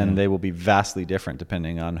answers, and they will be vastly different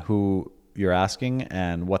depending on who you're asking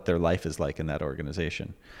and what their life is like in that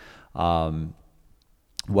organization.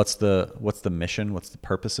 What's the mission? What's the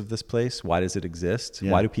purpose of this place? Why does it exist?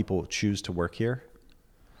 Why do people choose to work here?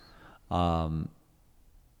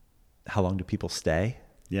 How long do people stay?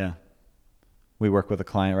 Yeah. We work with a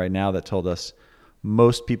client right now that told us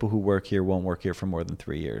most people who work here won't work here for more than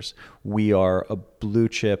 3 years. We are a blue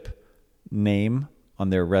chip name on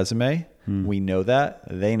their resume. We know that.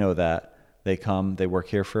 They know that. They come, they work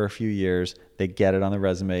here for a few years, they get it on the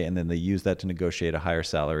resume, and then they use that to negotiate a higher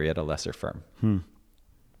salary at a lesser firm.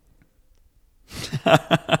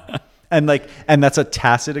 And that's a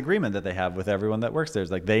tacit agreement that they have with everyone that works there.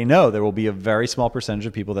 It's like they know there will be a very small percentage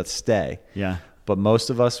of people that stay. Yeah. But most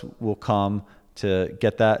of us will come to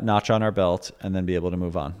get that notch on our belt and then be able to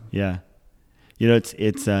move on. Yeah. It's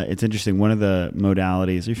interesting. One of the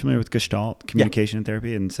modalities, are you familiar with Gestalt communication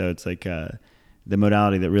therapy? And so it's like the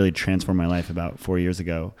modality that really transformed my life about 4 years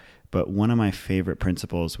ago. But one of my favorite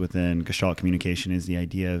principles within Gestalt communication is the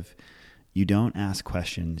idea of you don't ask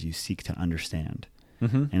questions, you seek to understand.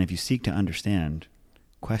 And if you seek to understand,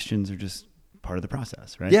 questions are just part of the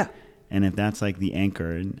process, right? Yeah. And if that's like the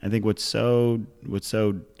anchor, and I think what's so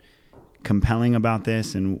compelling about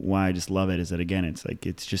this and why I just love it is that, again,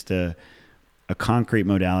 it's just a concrete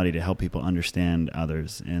modality to help people understand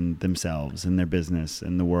others and themselves and their business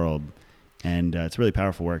and the world. And it's really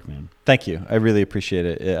powerful work, man. Thank you. I really appreciate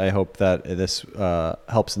it. I hope that this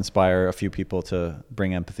helps inspire a few people to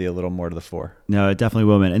bring empathy a little more to the fore. No, it definitely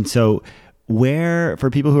will, man. And so for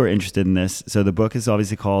people who are interested in this, so the book is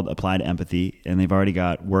obviously called Applied Empathy, and they've already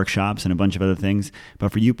got workshops and a bunch of other things.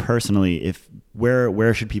 But for you personally,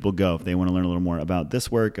 where should people go if they want to learn a little more about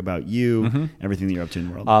this work, about you, everything that you're up to in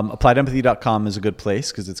the world? AppliedEmpathy.com is a good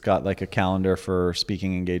place because it's got like a calendar for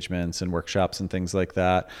speaking engagements and workshops and things like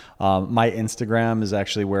that. My Instagram is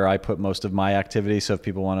actually where I put most of my activity. So if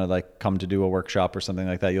people want to like come to do a workshop or something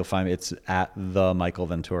like that, you'll find it's at the Michael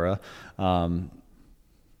Ventura.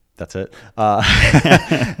 That's it.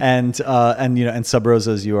 And Sub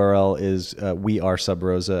Rosa's URL is We Are Sub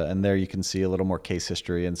Rosa, and there you can see a little more case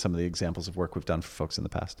history and some of the examples of work we've done for folks in the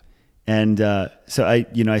past. And so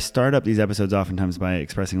I start up these episodes oftentimes by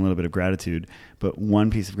expressing a little bit of gratitude, but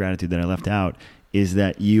one piece of gratitude that I left out is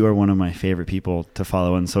that you are one of my favorite people to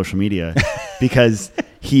follow on social media because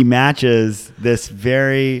he matches this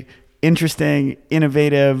very interesting,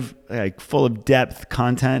 innovative, like full of depth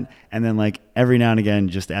content, and then like every now and again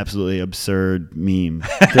just absolutely absurd meme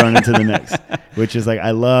thrown into the mix, which is like I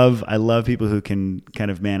love people who can kind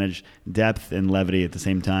of manage depth and levity at the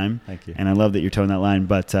same time. Thank you. And I love that you're towing that line.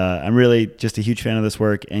 But I'm really just a huge fan of this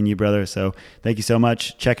work and you, brother. So thank you so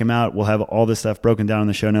much. Check him out. We'll have all this stuff broken down in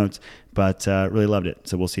the show notes, but really loved it.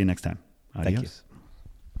 So we'll see you next time. Adios. Thank you.